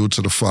added fuel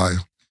to the fire.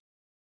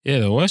 Yeah,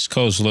 the West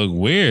Coast look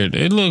weird.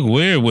 It looked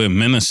weird with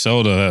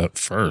Minnesota at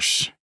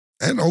first.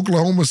 And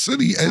Oklahoma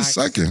City at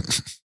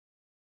second.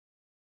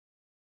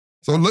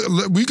 So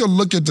we can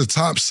look at the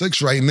top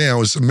 6 right now.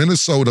 It's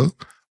Minnesota,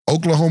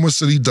 Oklahoma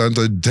City,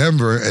 Thunder,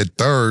 Denver at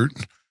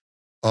 3rd.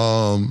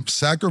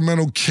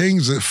 Sacramento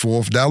Kings at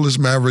 4th, Dallas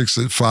Mavericks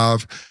at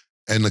 5,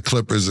 and the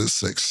Clippers at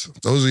 6.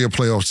 Those are your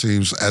playoff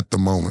teams at the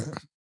moment.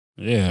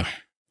 Yeah.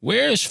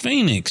 Where is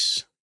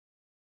Phoenix?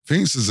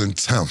 Phoenix is in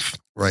 10th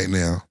right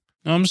now.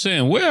 No, I'm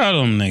saying, where are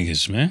them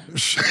niggas, man?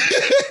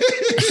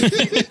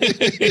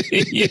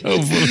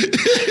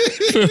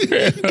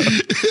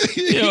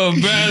 Yo,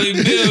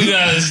 Bradley Beal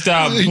gotta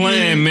stop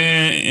playing,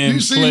 man,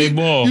 and play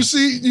ball. You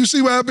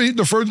see what happened?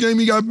 The first game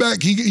he got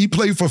back, he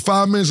played for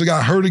 5 minutes and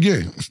got hurt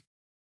again.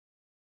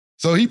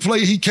 So he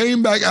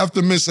came back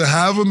after missing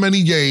however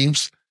many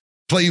games,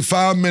 played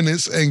 5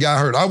 minutes and got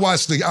hurt. I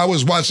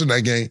was watching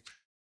that game.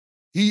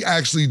 He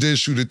actually did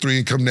shoot a 3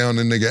 and come down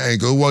the nigga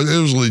ankle.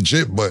 It was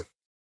legit, but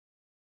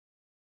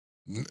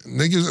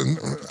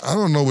niggas, I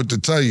don't know what to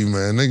tell you,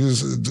 man.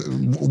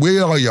 Niggas,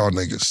 where are y'all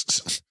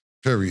niggas?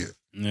 Period.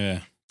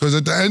 Yeah. Because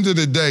at the end of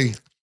the day,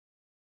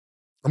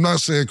 I'm not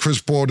saying Chris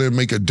Paul didn't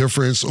make a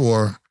difference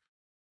or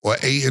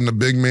Ayton, the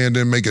big man,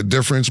 didn't make a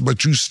difference,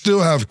 but you still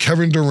have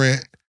Kevin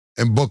Durant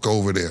and Book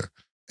over there.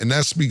 And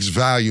that speaks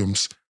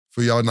volumes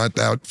for y'all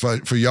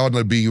for y'all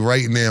to be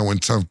right now in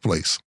 10th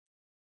place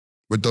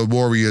with the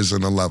Warriors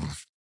in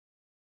 11th.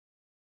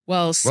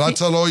 Well, I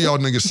tell all y'all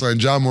niggas, son,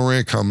 John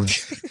Morant coming.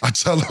 I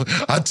tell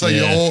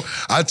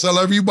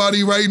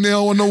everybody right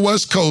now on the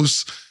West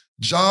Coast,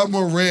 John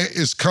Morant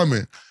is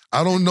coming.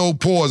 I don't know,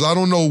 I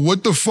don't know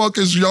what the fuck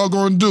is y'all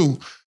gonna do,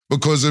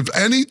 because if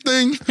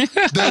anything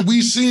that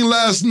we seen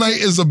last night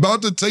is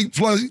about to take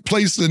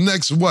place the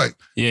next what?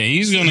 Yeah,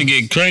 he's gonna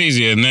get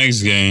crazier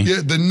next game.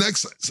 Yeah, the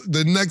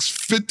next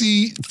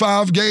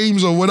 55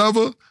 games or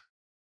whatever,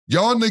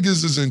 y'all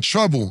niggas is in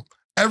trouble.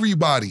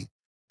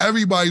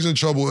 Everybody's in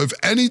trouble. If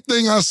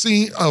anything I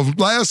seen of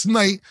last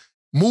night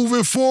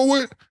moving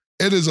forward,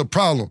 it is a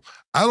problem.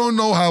 I don't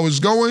know how it's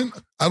going.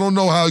 I don't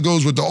know how it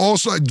goes with the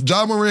All-Star.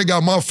 John Morant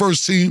got my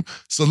first team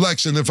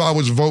selection if I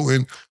was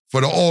voting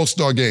for the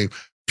All-Star game,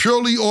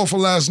 purely off of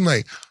last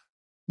night.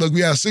 Look,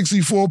 we had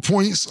 64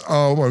 points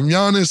on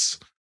Giannis.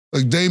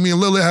 Like Damian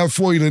Lillard had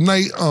 40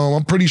 tonight.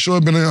 I'm pretty sure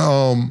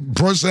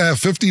Brunson had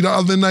 50 the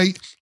other night.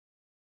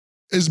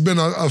 It's been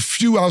a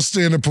few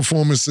outstanding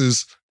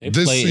performances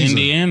this play season.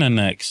 Indiana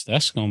next.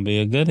 That's gonna be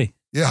a goodie.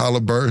 Yeah,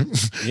 Halliburton.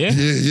 Yeah,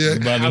 yeah.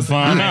 About to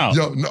find out.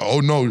 Yo,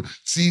 no.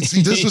 See,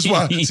 this is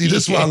why. See,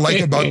 this is what I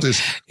like about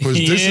this. Because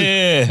this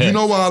is, you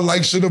know why I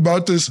like shit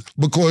about this?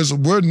 Because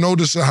we're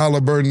noticing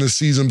Halliburton this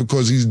season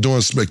because he's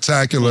doing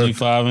spectacular.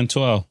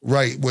 25-12.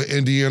 Right, with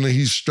Indiana,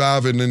 he's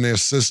striving in their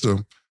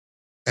system,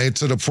 and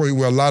to the point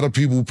where a lot of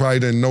people probably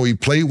didn't know he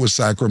played with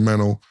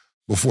Sacramento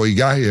before he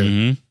got here.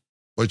 Mm-hmm.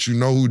 But you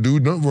know who do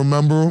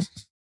remember him?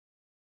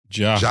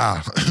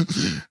 Ja.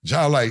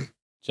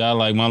 Ja,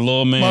 like my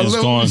little man's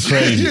going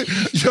crazy.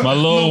 Yo, my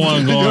little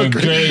one going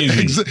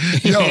crazy.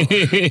 Yo.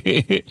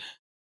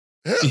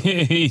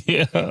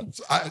 Yeah.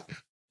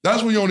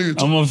 That's when you don't even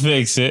I'm going to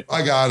fix it.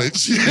 I got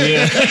it.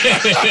 Yeah.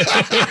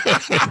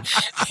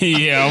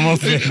 Yeah, I'm going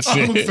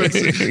to fix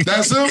it.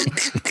 That's him?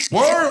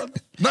 Word?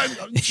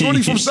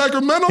 Shorty from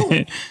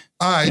Sacramento?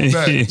 All right,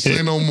 bet.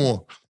 Say no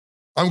more.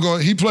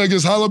 He play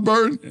against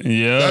Halliburton?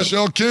 Yeah. That's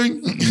your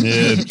king?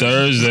 Yeah,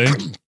 Thursday.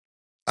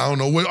 I don't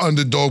know what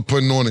underdog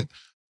putting on it.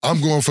 I'm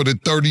going for the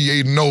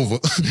 38 and over.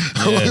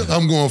 Yeah.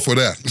 I'm going for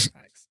that.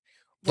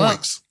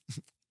 Points.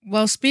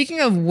 Well, speaking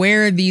of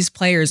where these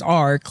players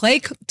are,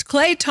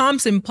 Klay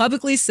Thompson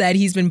publicly said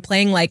he's been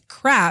playing like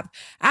crap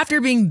after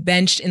being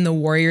benched in the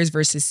Warriors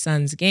versus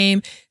Suns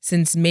game.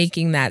 Since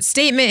making that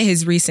statement,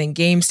 his recent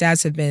game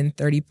stats have been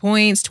 30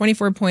 points,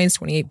 24 points,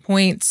 28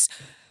 points,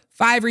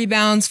 5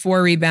 rebounds,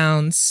 4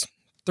 rebounds,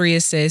 3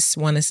 assists,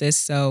 1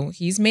 assist. So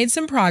he's made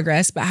some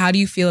progress, but how do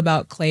you feel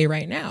about Klay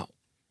right now?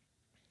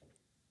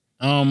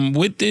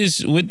 With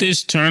this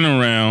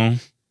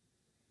turnaround,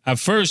 at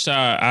first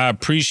I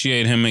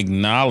appreciate him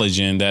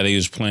acknowledging that he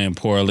was playing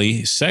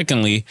poorly.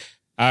 Secondly,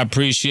 I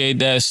appreciate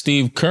that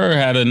Steve Kerr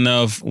had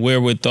enough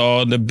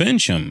wherewithal to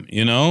bench him,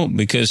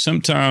 because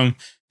sometimes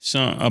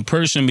a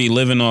person be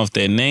living off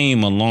their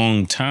name a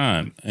long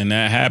time, and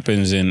that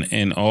happens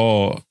in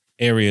all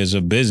areas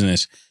of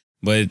business.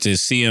 But to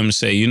see him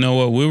say, you know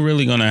what, we're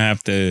really going to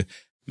have to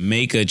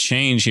make a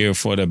change here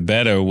for the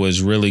better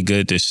was really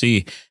good to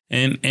see.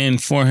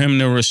 And for him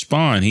to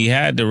respond, he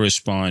had to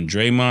respond.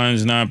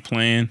 Draymond's not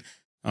playing.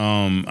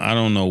 I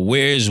don't know.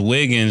 Where's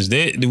Wiggins?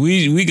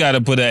 We got to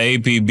put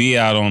an APB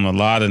out on a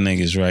lot of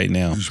niggas right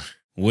now.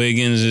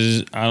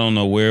 I don't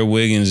know where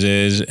Wiggins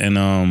is.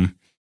 And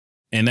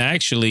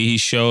actually he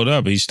showed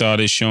up. He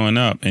started showing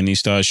up, and he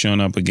started showing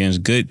up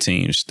against good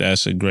teams.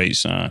 That's a great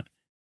sign,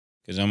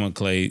 because I'm a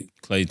Klay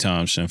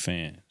Thompson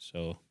fan.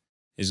 So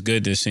it's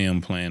good to see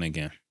him playing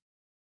again.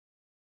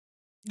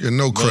 Get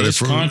no credit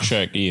for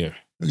contract year.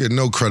 You get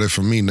no credit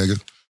from me,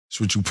 nigga. It's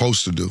what you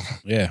supposed to do.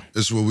 Yeah.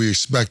 It's what we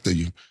expect of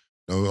you.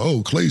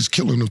 Klay's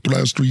killing the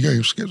last 3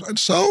 games.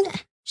 So,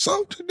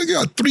 nigga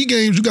got 3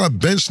 games. You got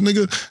bench,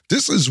 nigga.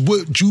 This is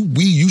what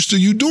we used to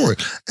you doing.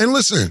 And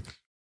listen,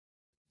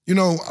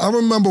 I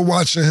remember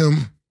watching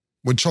him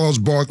when Charles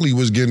Barkley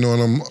was getting on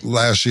him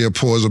last year,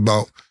 pause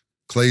about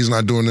Klay's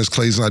not doing this,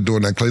 Klay's not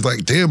doing that. Klay's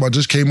like, damn, I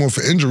just came off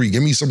an injury.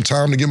 Give me some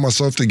time to get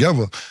myself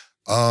together.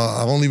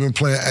 I've only been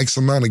playing X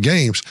amount of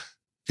games.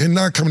 You're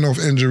not coming off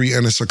injury,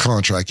 and it's a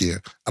contract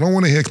year. I don't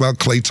want to hear about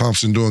Klay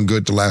Thompson doing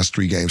good the last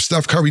 3 games.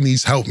 Steph Curry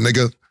needs help,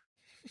 nigga.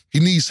 He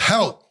needs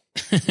help.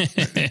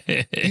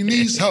 He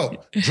needs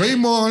help.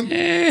 Draymond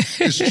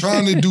is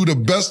trying to do the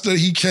best that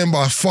he can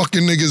by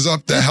fucking niggas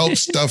up to help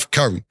Steph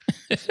Curry.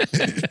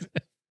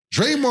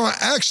 Draymond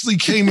actually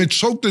came and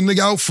choked the nigga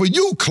out for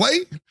you,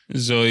 Klay.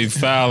 So he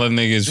fouling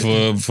niggas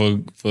for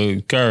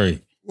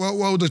Curry.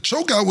 Well, the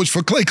chokeout was for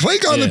Klay. Klay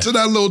got into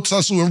that little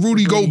tussle, and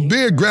Rudy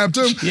Gobert grabbed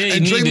him. Yeah,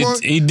 and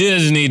Draymond, he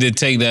does need to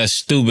take that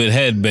stupid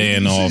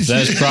headband off.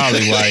 That's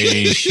probably why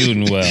he ain't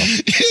shooting well.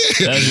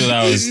 Yeah. That's what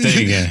I was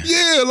thinking.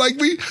 Yeah, like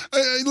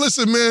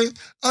listen, man.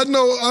 I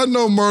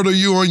know, Murder,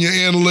 you on your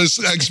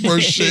analyst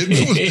expert shit.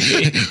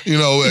 You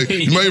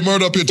made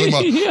Murder up here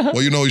talking about,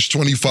 well, he's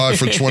 25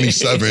 for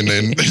 27,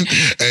 and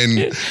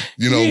he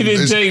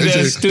didn't take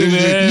that stupid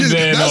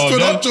headband off. That's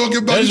what I'm talking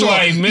about. That's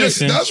why he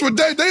missing. That's what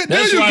that's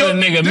why the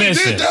nigga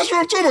missing. That's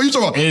what I'm talking about. You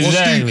talking about,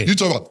 exactly. You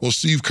talking about,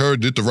 Steve Kerr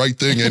did the right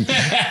thing, and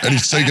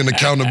he's taking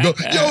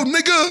accountability. Yo,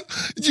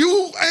 nigga,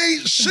 you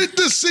ain't shit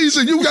this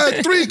season. You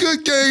got 3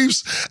 good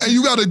games, and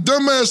you got a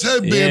dumbass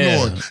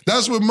headband on.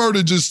 That's what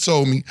Murder just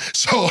told me.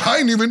 So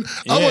I wasn't even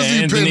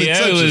paying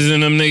attention. Edwards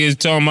and them niggas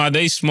talking about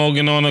they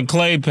smoking on a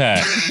Klay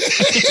pack.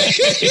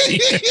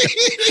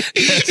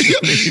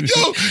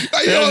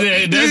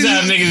 That's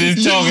how niggas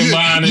is talking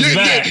behind his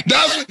back.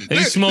 They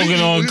smoking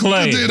on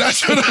Klay.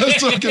 That's what I was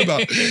talking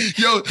about.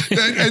 Yo,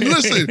 and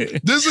listen,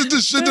 this is the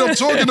shit that I'm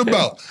talking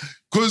about.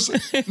 Because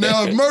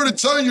now if Murder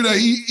telling you that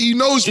he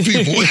knows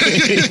people.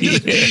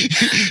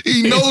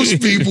 He knows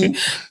people.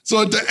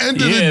 So at the end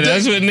of the day. Yeah,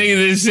 that's what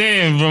niggas is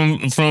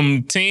saying.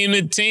 From team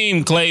to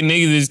team, Klay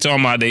niggas is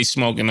talking about they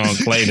smoking on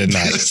Klay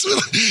tonight.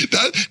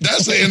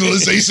 That's the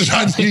analyzation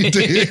I need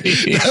to hear.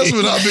 That's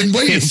what I've been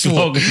waiting for.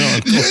 Smoking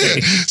on Klay.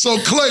 Yeah. So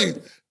Klay,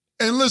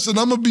 and listen,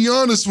 I'm going to be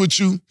honest with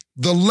you.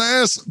 the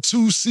last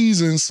 2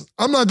 seasons,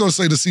 I'm not going to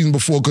say the season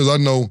before because I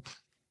know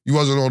you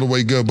wasn't all the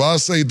way good, but I'll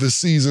say the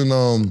season,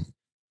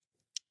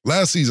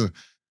 last season,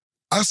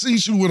 I seen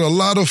you with a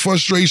lot of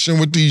frustration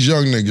with these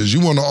young niggas. You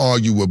want to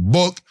argue with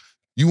Book.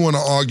 You want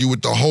to argue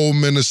with the whole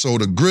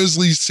Minnesota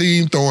Grizzlies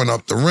team, throwing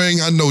up the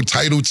ring. I know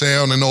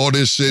Titletown and all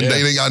this shit. Yeah.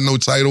 They ain't got no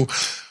title.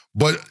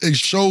 But it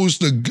shows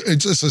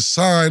it's just a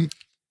sign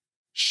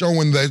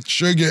showing that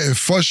you're getting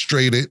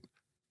frustrated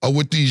of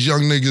what these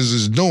young niggas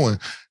is doing.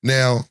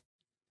 Now,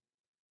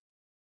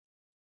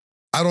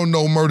 I don't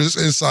know Murder's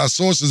inside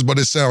sources, but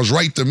it sounds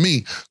right to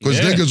me. Because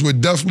niggas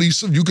would definitely,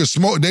 you could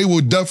smoke, they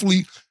would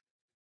definitely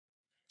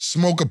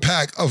smoke a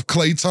pack of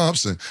Klay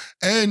Thompson.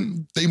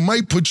 And they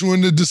might put you in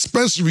the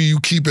dispensary, you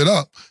keep it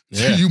up.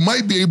 Yeah. You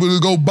might be able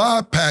to go buy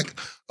a pack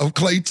of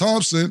Klay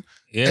Thompson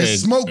and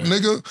smoke,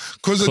 nigga.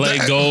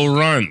 Klay gold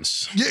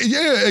runs.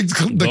 Yeah.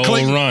 The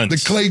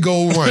Klay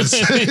gold runs.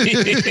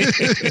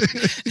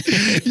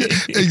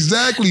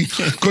 Exactly.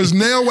 Because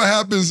now what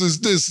happens is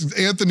this.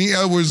 Anthony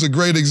Edwards is a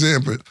great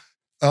example.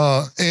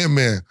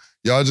 Ant-Man,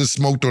 y'all just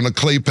smoked on a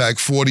Klay pack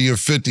 40 and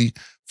 50,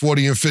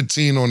 40 and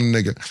 15 on a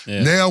nigga.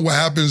 Yeah. Now what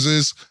happens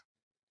is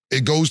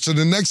it goes to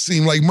the next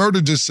team, like Murder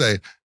just said.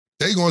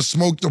 They gonna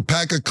smoke the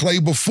pack of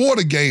Klay before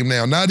the game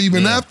now, not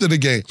even after the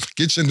game.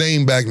 Get your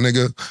name back,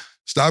 nigga.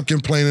 Stop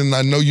complaining.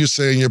 I know you're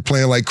saying you're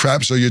playing like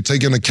crap, so you're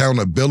taking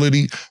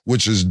accountability,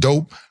 which is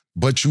dope,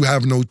 but you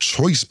have no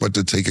choice but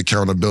to take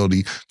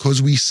accountability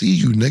because we see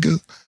you, nigga.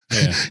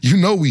 Yeah. You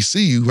know we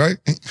see you, right?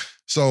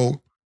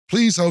 So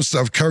please help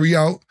Steph Curry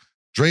out.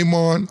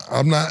 Draymond,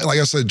 I'm not, like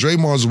I said,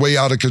 Draymond's way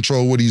out of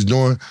control what he's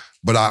doing,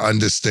 but I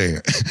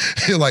understand.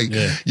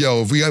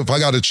 Yo, if I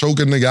got to choke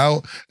a nigga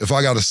out, if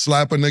I got to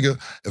slap a nigga,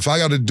 if I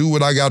got to do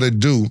what I got to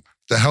do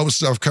to help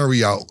Steph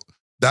Curry out,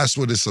 that's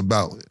what it's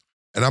about.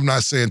 And I'm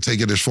not saying take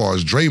it as far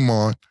as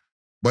Draymond,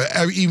 but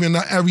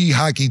every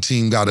hockey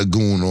team got a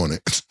goon on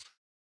it.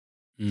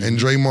 Mm-hmm. And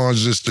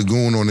Draymond's just a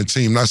goon on the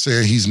team. Not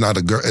saying he's not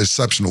an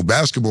exceptional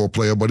basketball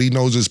player, but he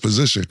knows his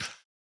position.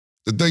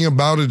 The thing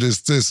about it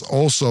is this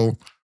also,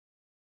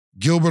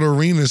 Gilbert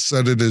Arenas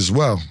said it as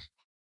well.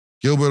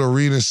 Gilbert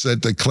Arenas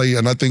said that Klay,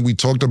 and I think we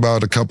talked about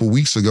it a couple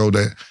weeks ago,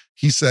 that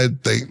he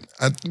said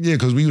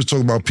because we was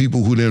talking about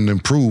people who didn't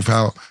improve,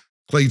 how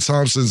Klay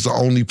Thompson's the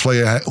only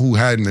player who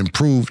hadn't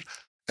improved.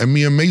 And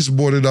me and Mace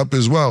brought it up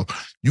as well.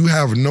 You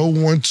have no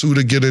 1-2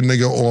 to get a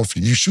nigga off.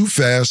 You shoot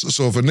fast,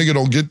 so if a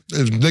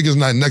nigga's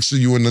not next to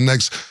you in the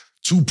next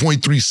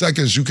 2.3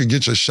 seconds, you can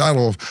get your shot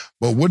off.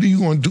 But what are you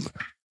gonna do?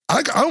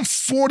 I'm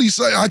 40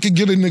 seconds, I can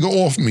get a nigga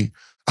off me.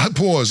 I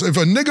pause. If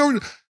a nigga,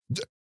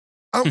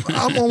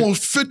 I'm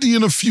almost 50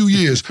 in a few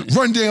years,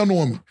 run down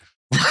on me.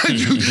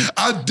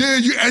 I dare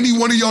you, any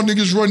one of y'all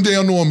niggas run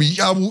down on me.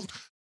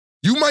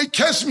 You might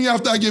catch me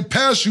after I get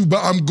past you,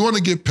 but I'm gonna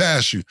get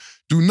past you.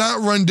 Do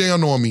not run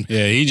down on me.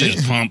 Yeah, he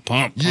just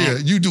pump. Yeah,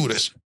 you do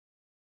this.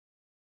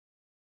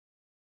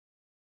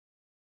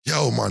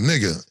 Yo, my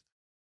nigga,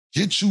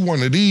 get you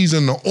one of these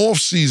in the off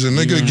season,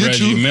 nigga. Even Get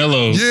Reggie you.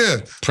 Miller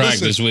with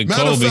practice Kobe. with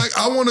Matter Kobe. of fact,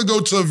 I want to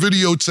go to a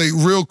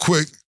videotape real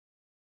quick.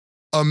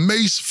 A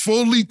Mace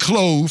fully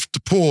clothed,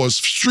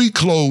 street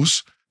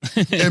clothes,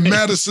 in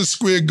Madison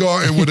Square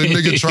Garden with a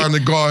nigga trying to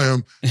guard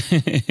him.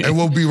 And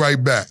we'll be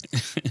right back.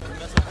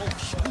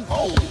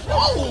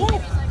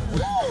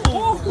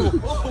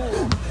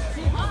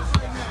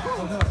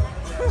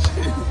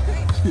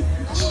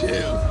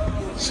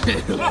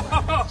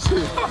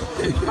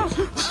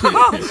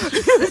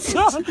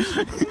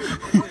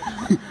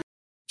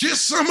 Get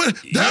some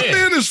of that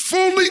man is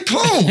fully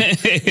clothed.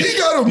 He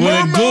got a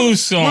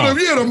mermount on.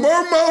 The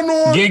mermount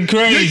on. Get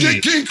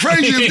crazy. Get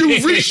crazy. If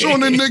you reach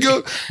on a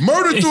nigga,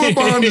 murder through it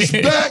behind his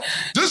back.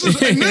 This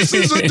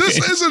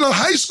isn't a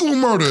high school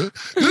murder.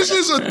 This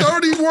is a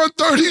 31,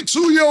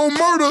 32-year-old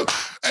murder,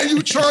 and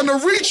you trying to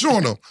reach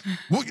on him.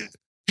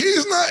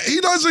 He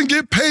doesn't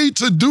get paid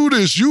to do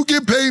this. You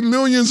get paid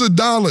millions of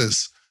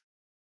dollars.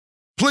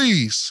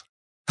 Please,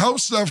 help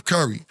Steph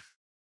Curry.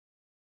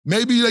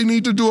 Maybe they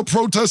need to do a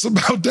protest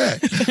about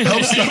that.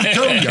 Help Steph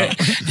Curry out.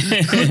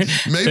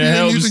 Maybe the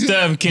Help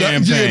Steph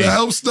campaign. The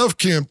Help Steph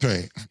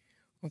campaign.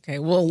 Okay,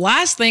 well,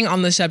 last thing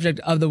on the subject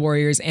of the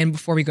Warriors, and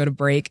before we go to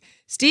break,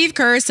 Steve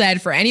Kerr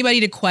said for anybody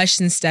to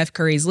question Steph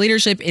Curry's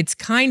leadership, it's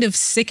kind of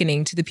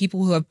sickening to the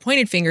people who have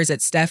pointed fingers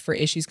at Steph for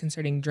issues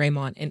concerning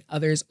Draymond and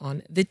others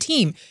on the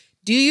team.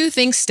 Do you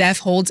think Steph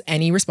holds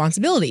any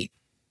responsibility?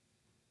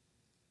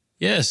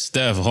 Yes,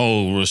 Steph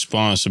holds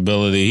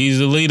responsibility. He's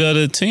the leader of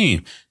the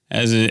team.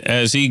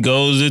 As he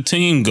goes, the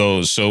team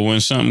goes. So when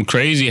something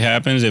crazy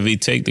happens, if he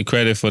take the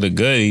credit for the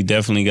good, he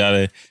definitely got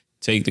to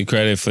take the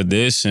credit for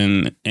this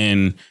and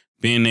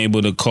being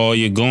able to call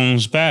your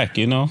goons back,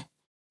 you know?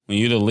 When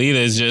you're the leader,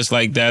 it's just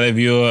like that if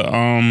you're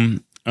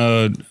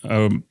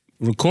a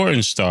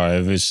recording star.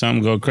 If it's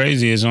something go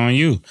crazy, it's on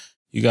you.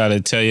 You got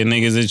to tell your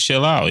niggas to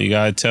chill out. You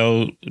got to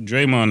tell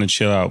Draymond to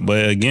chill out.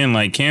 But again,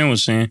 like Ken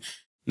was saying,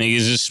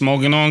 niggas is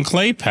smoking on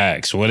Klay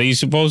packs. What are you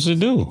supposed to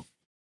do?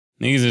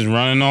 Niggas is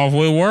running off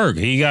with work.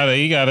 He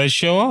gotta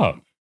show up.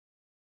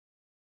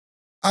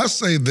 I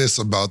say this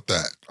about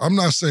that. I'm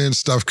not saying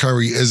Steph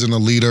Curry isn't a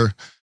leader,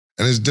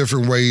 and there's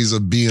different ways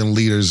of being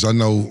leaders. I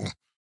know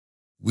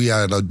we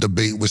had a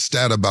debate with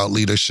Stat about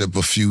leadership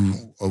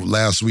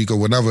last week or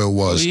whenever it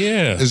was. Oh,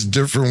 yeah. There's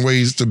different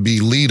ways to be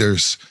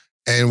leaders.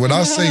 And what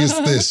I say is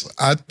this.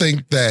 I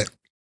think that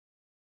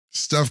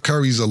Steph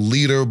Curry's a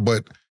leader,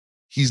 but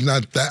he's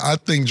not that. I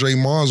think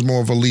Draymond's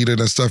more of a leader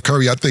than Steph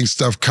Curry. I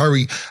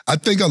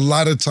think a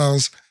lot of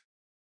times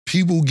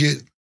people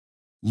get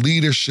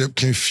leadership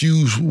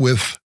confused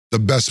with the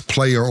best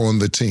player on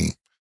the team.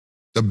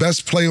 The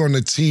best player on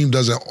the team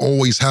doesn't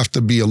always have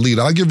to be a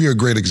leader. I'll give you a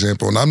great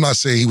example, and I'm not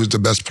saying he was the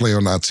best player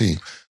on our team.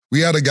 We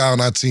had a guy on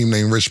our team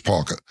named Rich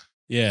Parker.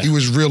 Yeah. He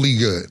was really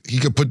good. He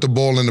could put the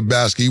ball in the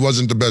basket. He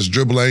wasn't the best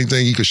dribbler or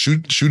anything. He could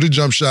shoot a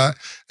jump shot,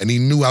 and he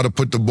knew how to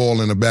put the ball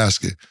in the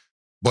basket.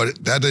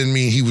 But that didn't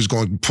mean he was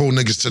going to pull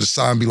niggas to the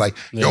side and be like,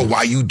 yo,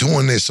 why you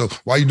doing this? So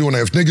why you doing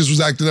that? If niggas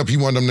was acting up, he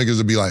wanted them niggas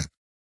to be like,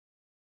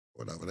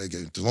 whatever they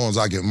get, as long as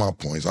I get my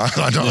points.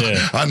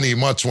 I need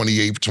my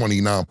 28,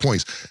 29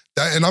 points.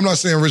 And I'm not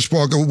saying Rich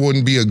Parker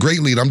wouldn't be a great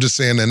leader. I'm just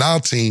saying in our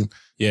team,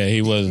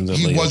 he wasn't the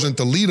leader. He wasn't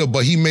the leader,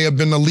 but he may have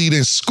been the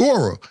leading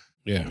scorer.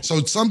 Yeah. So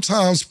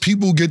sometimes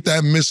people get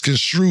that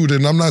misconstrued,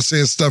 and I'm not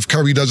saying Steph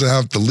Curry doesn't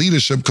have the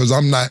leadership because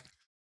I'm not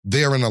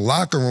there in the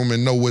locker room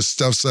and know what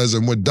Steph says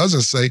and what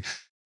doesn't say,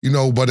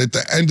 but at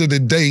the end of the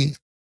day,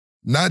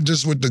 not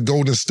just with the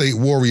Golden State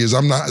Warriors.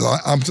 I'm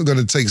going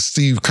to take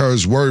Steve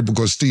Kerr's word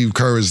because Steve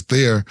Kerr is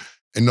there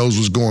and knows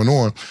what's going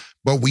on.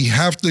 But we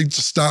have to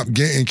stop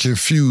getting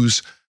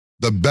confused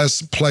the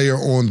best player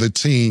on the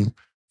team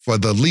for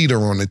the leader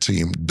on the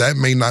team. That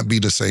may not be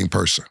the same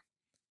person.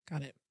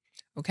 Got it.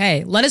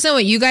 Okay, let us know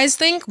what you guys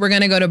think. We're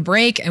going to go to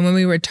break, and when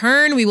we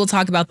return, we will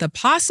talk about the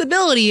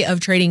possibility of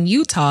trading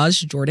Utah's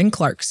Jordan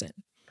Clarkson.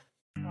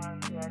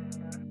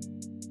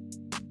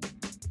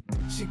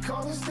 She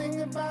called this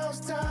thing about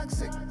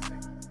toxic.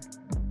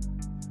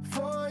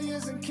 4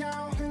 years and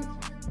counting.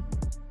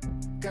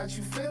 Got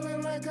you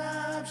feeling like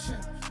an option.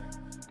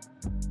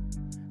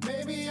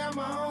 Maybe I'm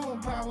my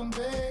own problem,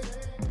 babe.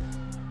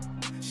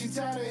 She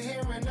tired of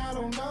hearing I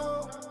don't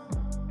know.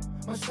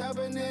 I'm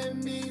stubborn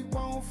in me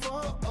won't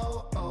fall.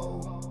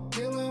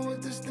 Dealing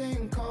with this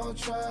thing called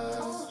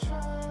trust.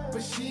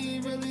 But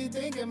she really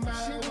thinking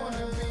about it. She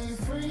wanna be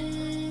free.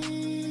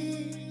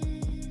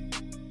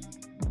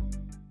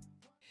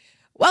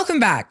 Welcome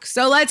back.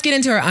 So let's get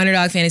into our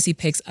underdog fantasy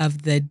picks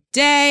of the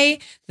day.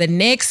 The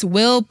Knicks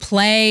will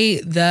play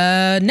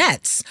the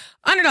Nets.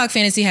 Underdog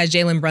fantasy has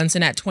Jalen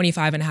Brunson at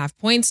 25.5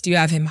 points. Do you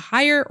have him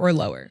higher or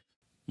lower?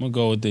 I'm going to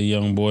go with the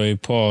young boy.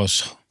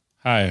 Pause.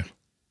 Higher.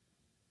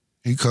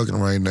 He cooking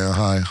right now.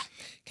 Higher.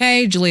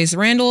 Okay. Julius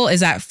Randle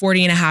is at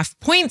 40.5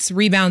 points,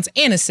 rebounds,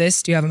 and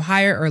assists. Do you have him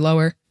higher or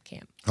lower?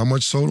 Cam. How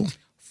much total?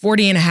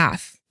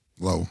 40.5.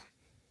 Low.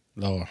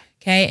 Lower.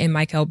 Okay, and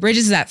Michael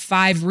Bridges is at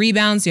 5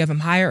 rebounds. Do you have him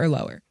higher or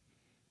lower?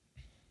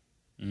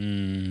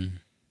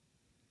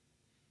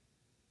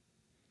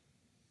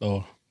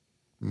 Lower.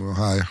 No,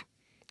 higher.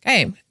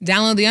 Okay,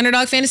 download the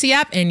Underdog Fantasy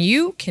app and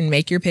you can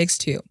make your picks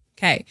too.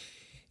 Okay,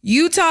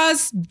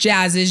 Utah's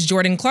Jazz's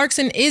Jordan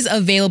Clarkson is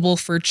available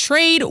for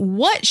trade.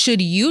 What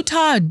should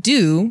Utah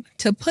do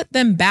to put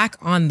them back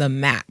on the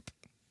map?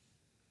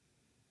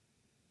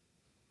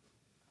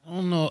 I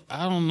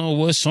don't know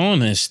what's on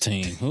this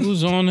team.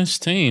 Who's on this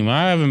team?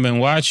 I haven't been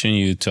watching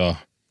Utah.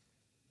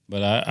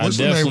 But I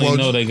definitely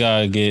know they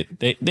gotta get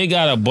they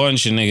got a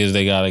bunch of niggas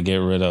they gotta get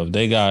rid of.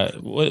 They got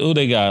who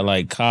they got,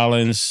 like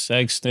Collins,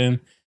 Sexton.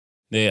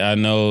 I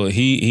know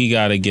he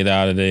gotta get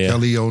out of there.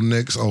 Kelly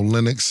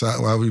Olynyk,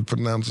 however you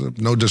pronounce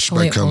it. No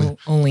disrespect, Kelly.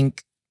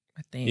 Olynyk.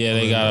 I think. Yeah,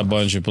 they got a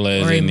bunch of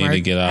players they need to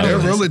get out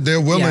of there.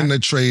 They're willing to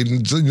trade.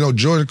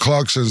 Jordan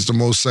Clarkson is the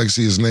most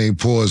sexiest name,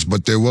 pause,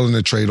 but they're willing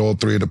to trade all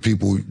three of the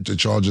people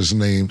that y'all just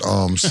named,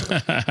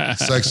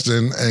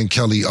 Sexton and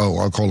Kelly O.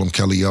 I'll call him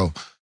Kelly O.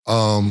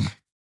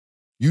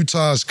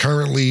 Utah is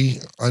currently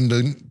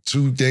under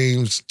 3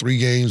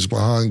 games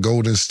behind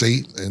Golden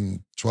State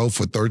in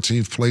 12th or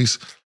 13th place.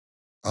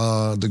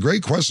 The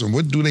great question,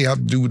 what do they have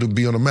to do to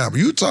be on the map?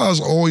 Utah has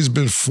always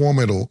been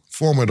formidable.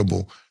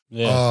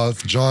 Yeah.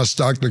 John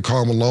Stockton,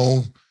 Karl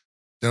Malone.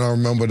 Then I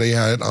remember they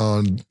had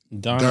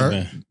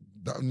Donovan.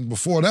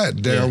 Before that,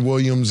 Darren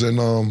Williams and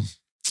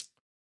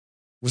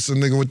what's the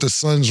nigga with the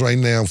Suns right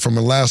now from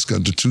Alaska?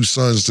 The 2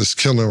 Suns that's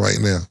killing right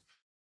now.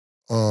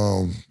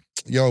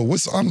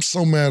 I'm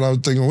so mad. I was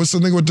thinking, what's the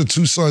nigga with the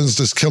 2 Suns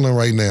that's killing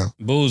right now?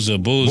 Boozer.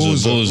 Right,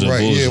 Boozer.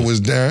 Yeah, it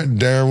was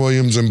Darren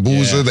Williams and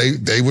Boozer. Yeah.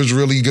 They was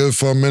really good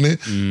for a minute.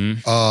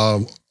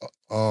 Mm-hmm.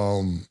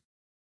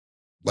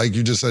 Like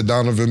you just said,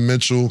 Donovan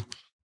Mitchell.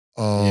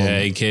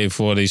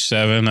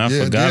 AK-47. I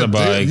forgot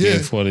about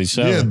AK-47.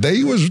 Yeah,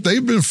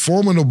 they've been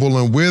formidable,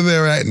 and where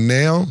they're at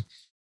now,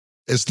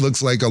 it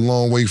looks like a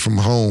long way from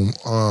home.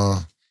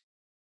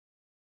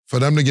 For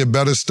them to get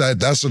better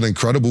that's an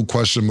incredible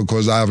question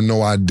because I have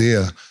no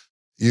idea.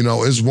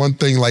 It's one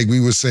thing like we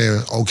were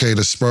saying, okay,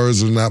 the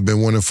Spurs have not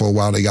been winning for a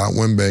while. They got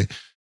Wemby.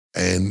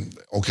 And,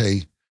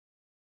 okay,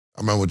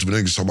 I remember what the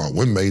niggas talking about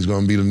Wemby is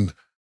going to be the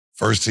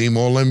first team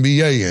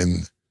All-NBA.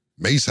 And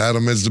Mace had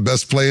him as the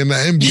best player in the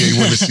NBA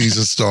when the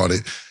season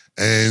started.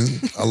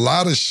 And a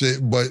lot of shit,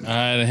 but...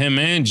 I had him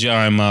and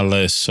Ja in my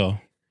list, so...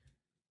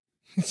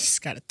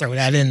 Just got to throw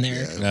that in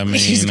there. I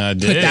mean, I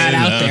did. Put that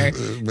out there.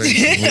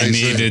 I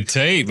need the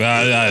tape.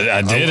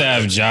 I did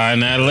have Ja in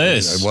that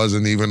list. It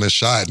wasn't even a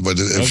shot, but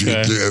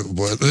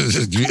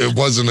it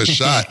wasn't a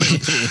shot.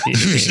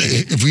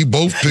 If we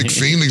both pick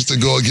Phoenix to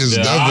go against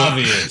Denver,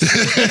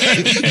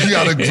 you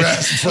got to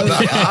grasp for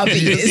the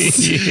obvious.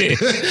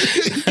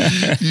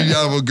 You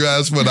got to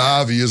grasp for the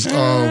obvious.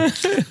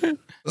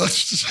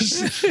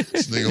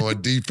 This nigga on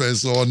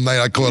defense all night.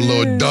 I caught a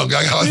little dunk.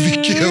 I gotta be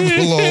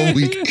careful all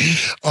week.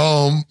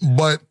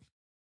 But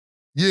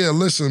yeah,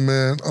 listen,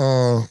 man.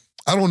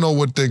 I don't know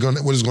what it's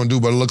gonna do,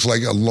 but it looks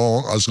like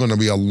it's gonna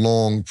be a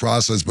long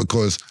process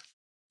because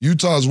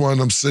Utah's one of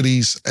them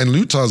cities, and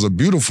Utah's a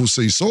beautiful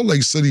city. Salt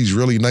Lake City's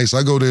really nice.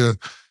 I go there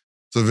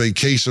to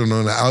vacation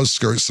on the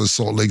outskirts of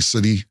Salt Lake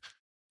City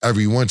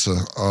every winter.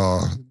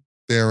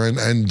 There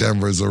and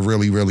Denver is a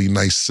really, really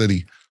nice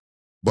city.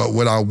 But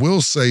what I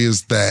will say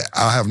is that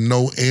I have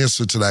no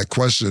answer to that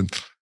question.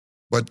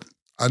 But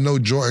I know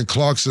Jordan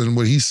Clarkson,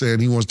 what he's saying,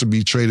 he wants to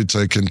be traded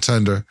to a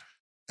contender.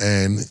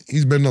 And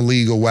he's been in the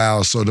league a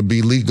while. So to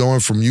be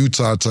going from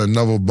Utah to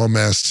another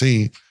bum-ass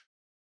team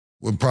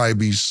would probably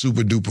be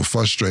super duper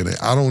frustrating.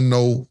 I don't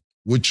know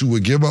what you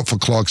would give up for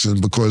Clarkson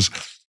because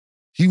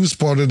he was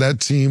part of that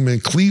team in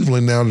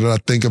Cleveland now that I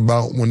think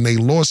about when they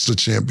lost the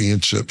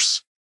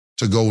championships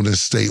to Golden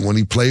State. When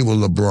he played with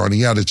LeBron,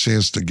 he had a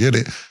chance to get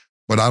it.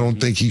 But I don't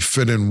think he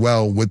fit in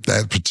well with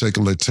that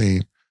particular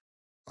team.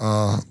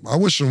 I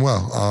wish him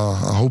well.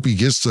 I hope he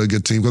gets to a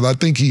good team because I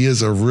think he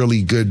is a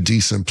really good,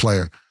 decent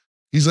player.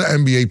 He's an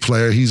NBA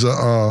player.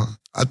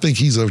 I think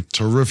he's a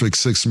terrific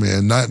six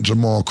man, not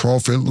Jamal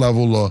Crawford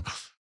level or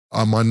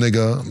my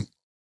nigga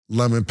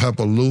Lemon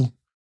Pepper Lou,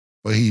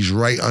 but he's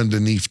right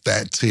underneath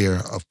that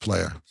tier of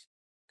player.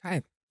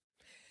 Okay.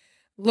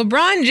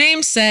 LeBron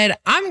James said,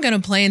 "I'm going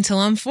to play until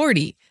I'm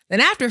 40. Then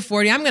after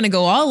 40, I'm going to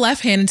go all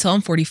left hand until I'm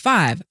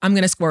 45. I'm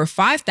going to score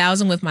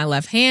 5,000 with my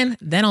left hand.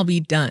 Then I'll be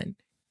done."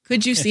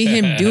 Could you see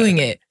him doing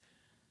it?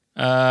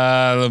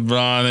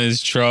 LeBron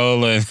is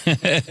trolling.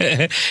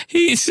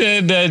 He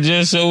said that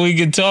just so we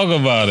could talk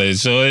about it.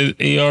 So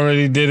he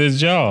already did his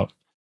job.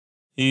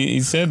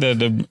 He said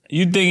that.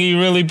 You think he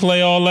really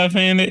play all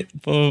left-handed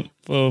for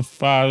 2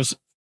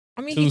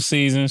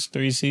 seasons,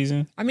 3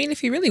 seasons? I mean,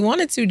 if he really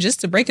wanted to,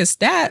 just to break a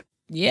stat,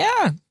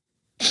 yeah.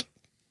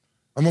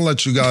 I'm going to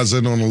let you guys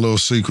in on a little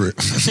secret.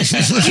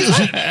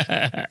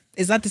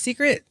 Is that the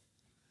secret?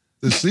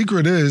 The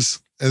secret is,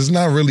 it's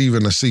not really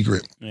even a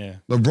secret. Yeah.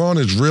 LeBron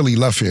is really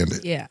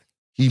left-handed. Yeah.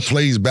 He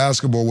plays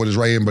basketball with his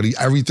right hand, but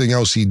everything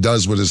else he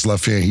does with his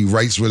left hand. He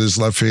writes with his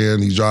left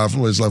hand. He drives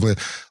with his left hand.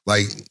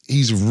 Like,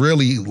 he's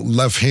really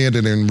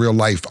left-handed in real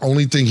life.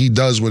 Only thing he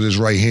does with his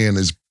right hand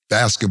is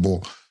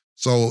basketball.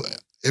 So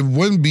it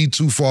wouldn't be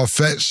too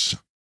far-fetched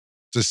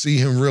to see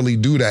him really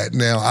do that.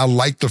 Now, I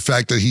like the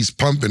fact that he's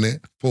pumping it,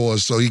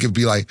 so he could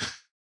be like,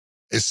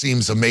 it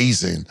seems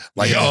amazing.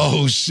 Like,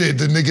 oh shit,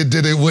 the nigga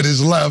did it with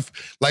his left.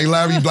 Like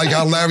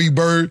how Larry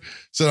Bird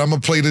said, I'm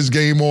gonna play this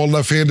game all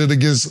left-handed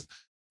against,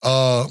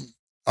 I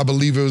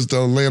believe it was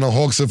the Atlanta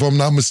Hawks, if I'm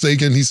not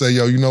mistaken. He said,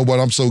 yo, you know what?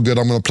 I'm so good,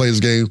 I'm gonna play this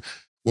game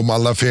with my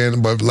left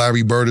hand, but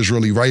Larry Bird is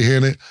really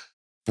right-handed.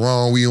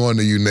 Braun, we on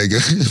to you,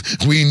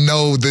 nigga. We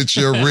know that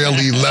you're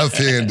really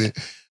left-handed.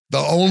 The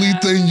only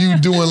thing you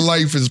do in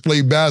life is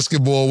play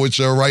basketball with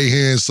your right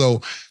hand.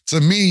 So to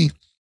me,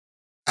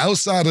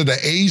 outside of the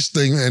age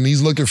thing, and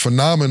he's looking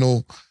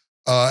phenomenal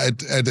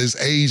at his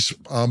age,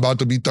 about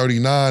to be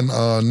 39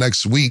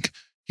 next week,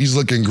 he's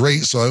looking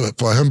great. So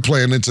for him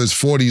playing into his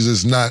 40s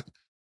is not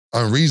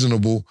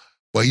unreasonable,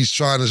 but he's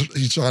trying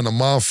to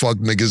mind fuck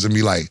niggas and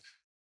be like,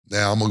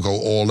 now I'm going to go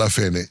all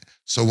left-handed.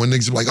 So when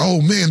niggas be like, oh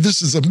man,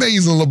 this is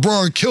amazing,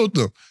 LeBron killed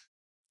them.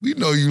 We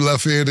know you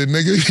left-handed,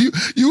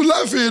 nigga. You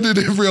left-handed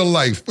in real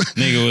life.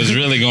 Nigga was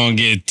really gonna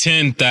get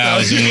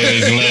 10,000 with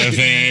his left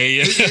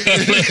hand.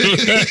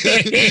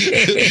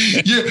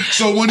 Yeah.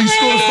 So when he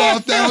scores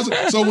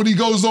 5,000, so when he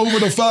goes over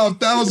the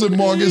 5,000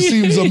 mark, it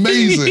seems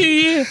amazing.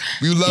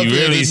 You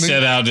really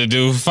set out to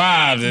do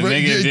 5. The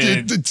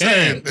nigga did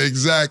 10.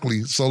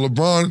 Exactly. So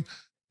LeBron,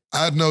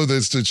 I know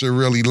this that you're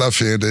really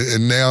left-handed,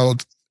 and now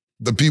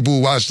the people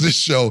who watch this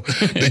show,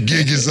 the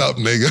gig is up,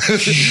 nigga.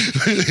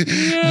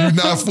 You're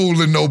not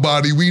fooling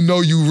nobody. We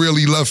know you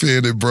really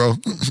left-handed, bro.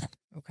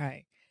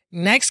 Okay.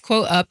 Next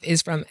quote up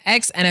is from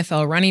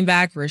ex-NFL running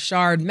back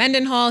Rashard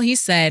Mendenhall. He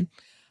said,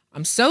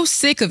 "I'm so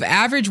sick of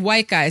average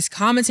white guys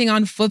commenting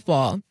on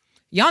football.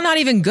 Y'all not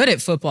even good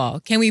at football.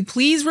 Can we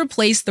please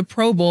replace the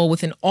Pro Bowl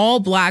with an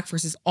all-black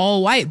versus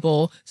all-white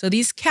bowl so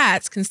these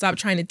cats can stop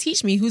trying to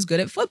teach me who's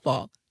good at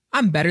football?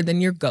 I'm better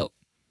than your GOAT."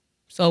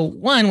 So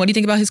 1, what do you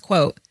think about his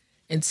quote?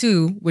 And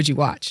 2, would you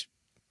watch?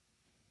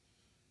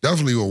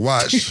 Definitely will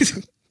watch.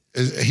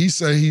 He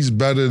said he's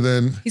better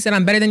than... He said,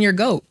 I'm better than your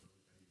GOAT.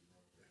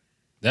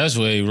 That's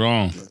way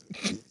wrong.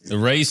 The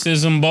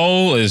racism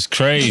bowl is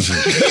crazy.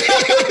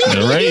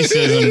 The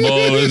racism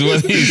bowl is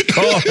what he's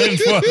calling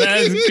for.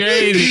 That's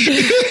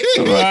crazy.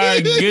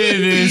 My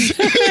goodness.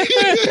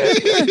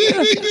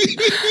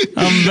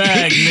 I'm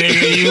back,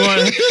 nigga.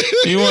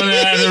 You want to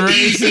have the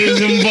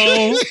racism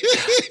bowl?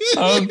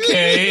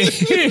 Okay.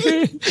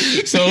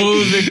 So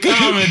who's the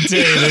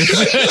commentator?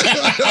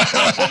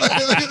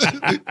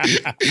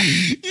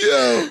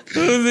 Yo,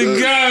 Who's the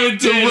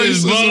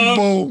commentators, the racism Bob?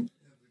 bowl.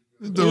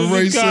 The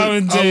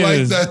racism. I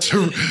like that.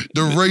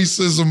 The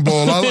racism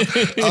bowl.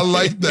 I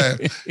like that.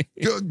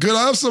 Could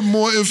I have some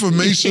more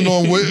information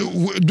on what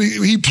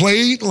he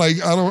played?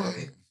 Like, I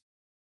don't.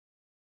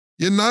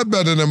 You're not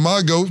better than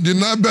my GOAT. You're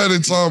not better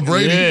than Tom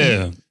Brady.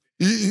 Yeah.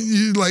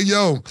 You like,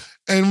 yo,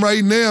 and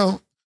right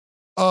now,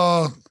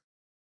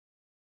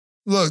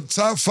 look,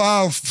 top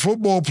 5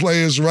 football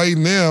players right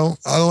now.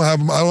 I don't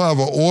have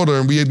an order,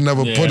 and we had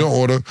never put an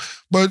order.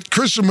 But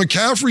Christian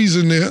McCaffrey's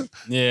in there.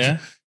 Yeah.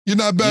 You're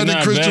not better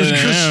than Christian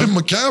him.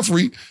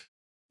 McCaffrey.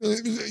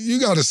 You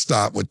got to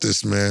stop with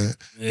this, man.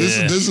 Yeah.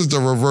 This is the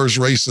reverse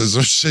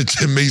racism shit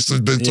that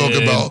Mason's been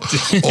talking about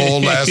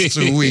all last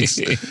 2 weeks.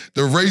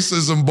 The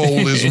racism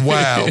bowl is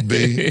wild,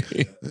 B.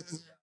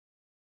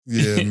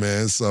 Yeah,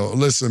 man. So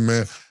listen,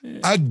 man,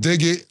 I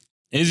dig it.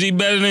 Is he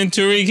better than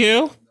Tyreek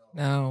Hill?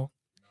 No.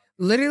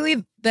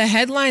 Literally, the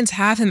headlines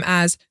have him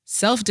as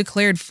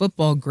self-declared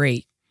football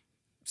great.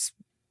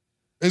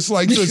 It's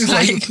like,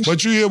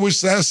 but you hear what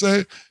Sass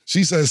said?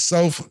 She said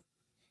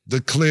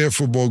self-declared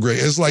football great.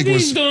 It's like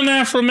He's doing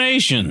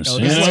affirmations. No,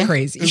 this is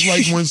crazy. It's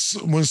like when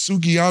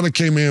Sukiyana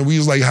came in, we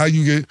was like, how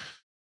you get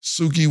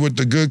Suki with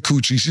the good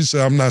coochie? She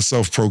said, I'm not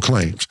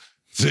self-proclaimed.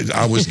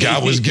 I was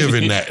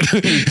given that.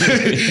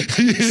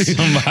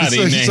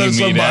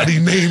 Somebody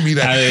named me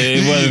that.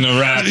 It wasn't a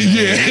rap.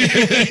 Yeah,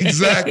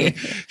 exactly.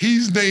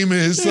 He's naming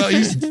himself.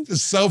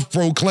 He's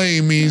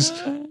self-proclaimed means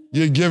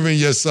you're giving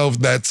yourself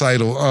that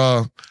title.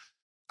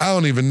 I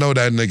don't even know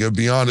that nigga, to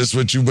be honest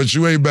with you, but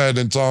you ain't better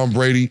than Tom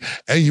Brady,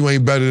 and you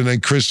ain't better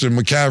than Christian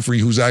McCaffrey,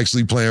 who's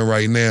actually playing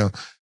right now.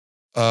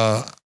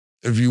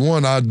 If you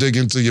want, I'll dig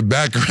into your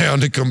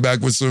background and come back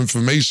with some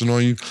information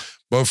on you.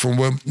 But from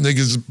what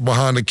niggas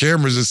behind the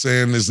cameras are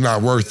saying, it's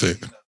not worth it.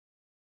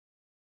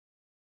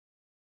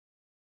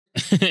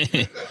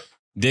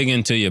 Dig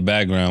into your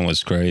background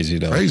was crazy,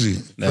 though.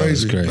 Crazy.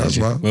 Was crazy. That's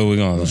why. Where we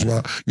going? That's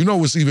why. You know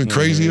what's even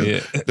crazier?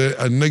 Yeah. That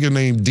a nigga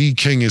named D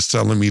King is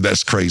telling me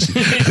that's crazy.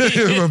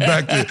 From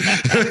back there.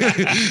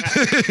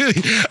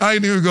 I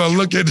ain't even gonna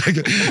look at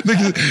nigga.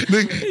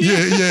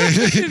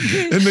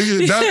 Yeah. And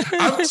nigga,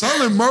 I'm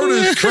telling murder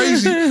is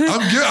crazy.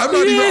 I'm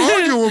not even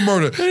arguing with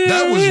murder.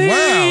 That was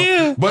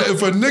wild. But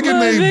if a nigga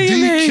named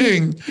D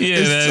King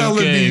is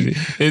telling me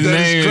his that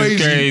name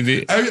it's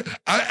crazy.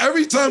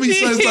 Every time he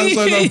says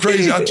something, I'm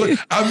crazy.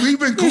 We've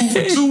been cool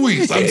for 2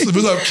 weeks.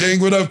 What up, King?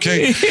 What up,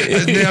 King?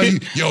 And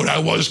now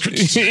that was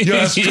crazy. Yo,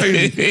 that's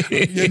crazy.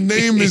 Your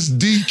name is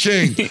D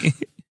King.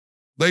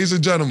 Ladies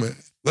and gentlemen,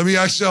 let me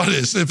ask y'all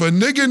this. If a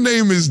nigga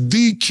name is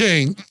D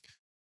King,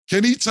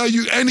 can he tell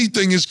you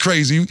anything is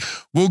crazy?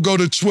 We'll go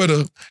to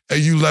Twitter and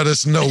you let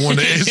us know on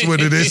the It's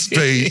What It Is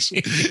page.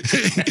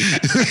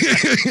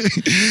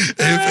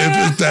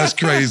 if that's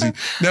crazy.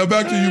 Now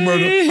back to you,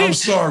 Murder. I'm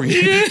sorry.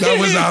 That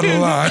was out of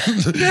line.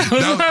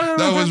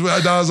 That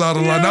was out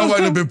of line. That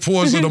might have been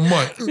pause of the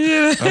month.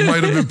 That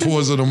might have been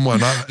pause of the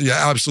month. You're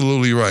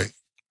absolutely right.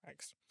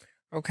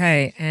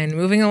 Okay, and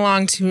moving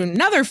along to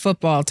another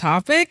football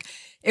topic.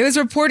 It was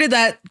reported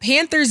that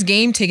Panthers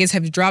game tickets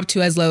have dropped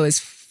to as low as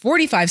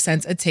 45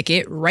 cents a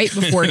ticket right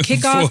before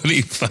kickoff.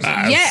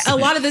 45. Yet a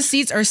lot of the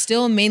seats are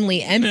still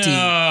mainly empty.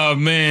 Oh,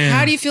 man.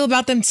 How do you feel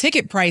about them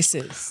ticket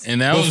prices?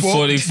 And that was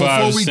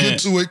 45 Before we get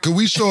to it, could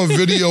we show a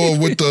video of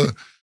what the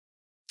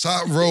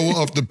top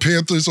row of the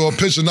Panthers, or a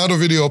picture, not a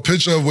video, a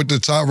picture of what the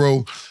top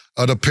row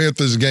of the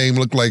Panthers game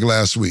looked like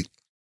last week?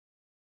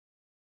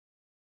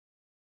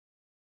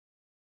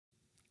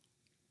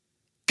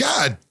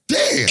 God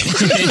damn.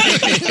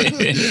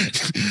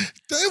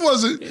 That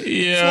wasn't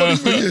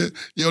 40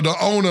 Yo, the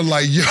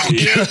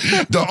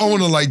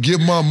owner get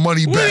my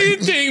money back. What do you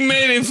think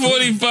made it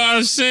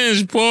 45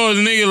 cents? Paul,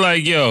 the nigga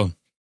like, yo,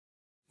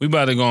 we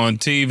about to go on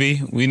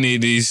TV. We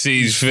need these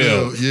seats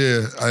filled.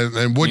 Yeah.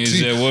 And what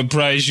said, what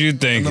price you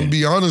thinking? And I'm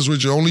be honest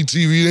with you, only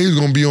TV they was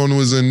going to be on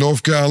was in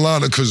North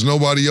Carolina because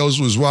nobody else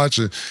was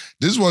watching.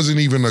 This wasn't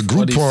even a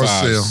Groupon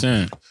sale.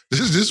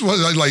 This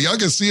was like, y'all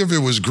can see if it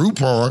was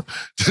Groupon.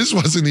 This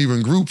wasn't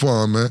even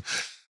Groupon, man.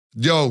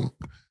 Yo,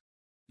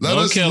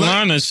 North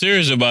Carolina's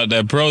serious about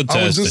that protest.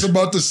 I was just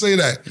about to say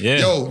that. Yeah.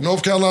 Yo,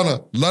 North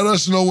Carolina, let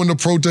us know when the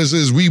protest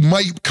is. We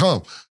might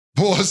come.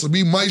 Boss,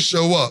 we might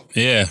show up.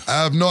 Yeah.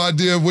 I have no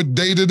idea what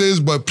date it is,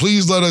 but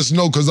please let us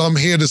know because I'm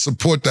here to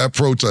support that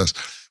protest.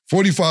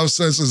 45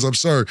 cents is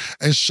absurd.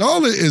 And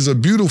Charlotte is a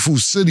beautiful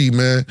city,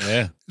 man.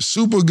 Yeah.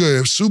 Super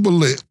good, super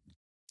lit.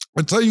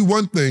 I'll tell you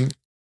one thing.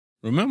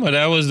 Remember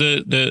that was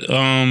the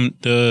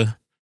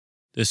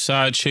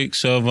side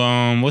chicks of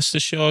what's the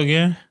show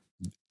again?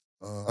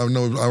 I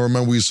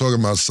remember we was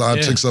talking about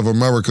Side Chicks of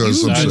America or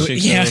some Side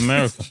shit. Chicks of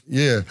America.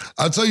 Yeah.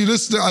 I'll tell you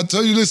this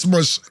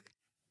much,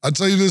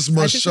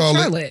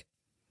 Charlotte.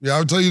 Yeah,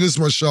 I'll tell you this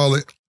much,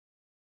 Charlotte.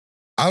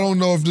 I don't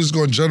know if this is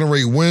going to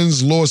generate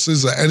wins,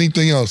 losses, or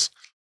anything else,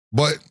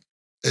 but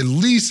at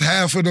least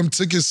half of them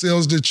ticket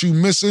sales that you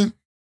missing,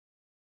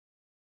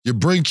 you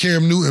bring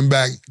Cam Newton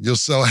back, you'll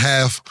sell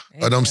half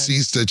of them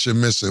seats that you're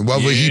missing,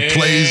 whether he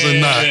plays or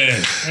not.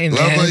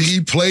 Whether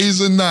he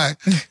plays or not,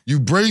 you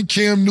bring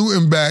Cam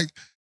Newton back,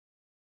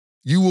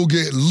 you will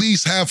get at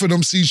least half of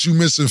them seats you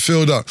missing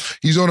filled up.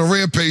 He's on a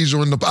rampage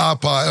on the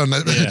iPod, on the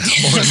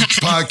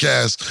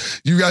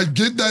podcast. You got to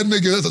get that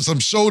nigga some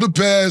shoulder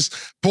pads,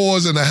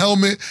 paws, and a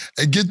helmet,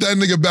 and get that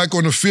nigga back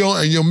on the field,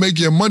 and you'll make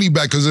your money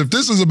back. Because if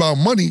this is about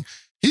money,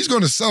 he's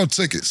going to sell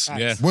tickets.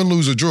 Win,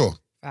 lose, or draw.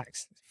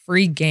 Facts.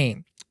 Free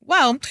game.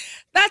 Well,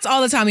 that's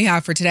all the time we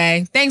have for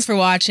today. Thanks for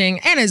watching.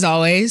 And as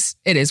always,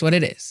 it is what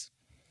it is.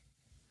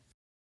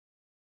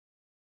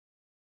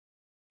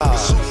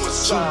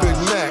 Two big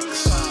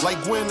necks, like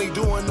when they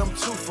doing them 2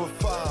 for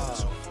 $5.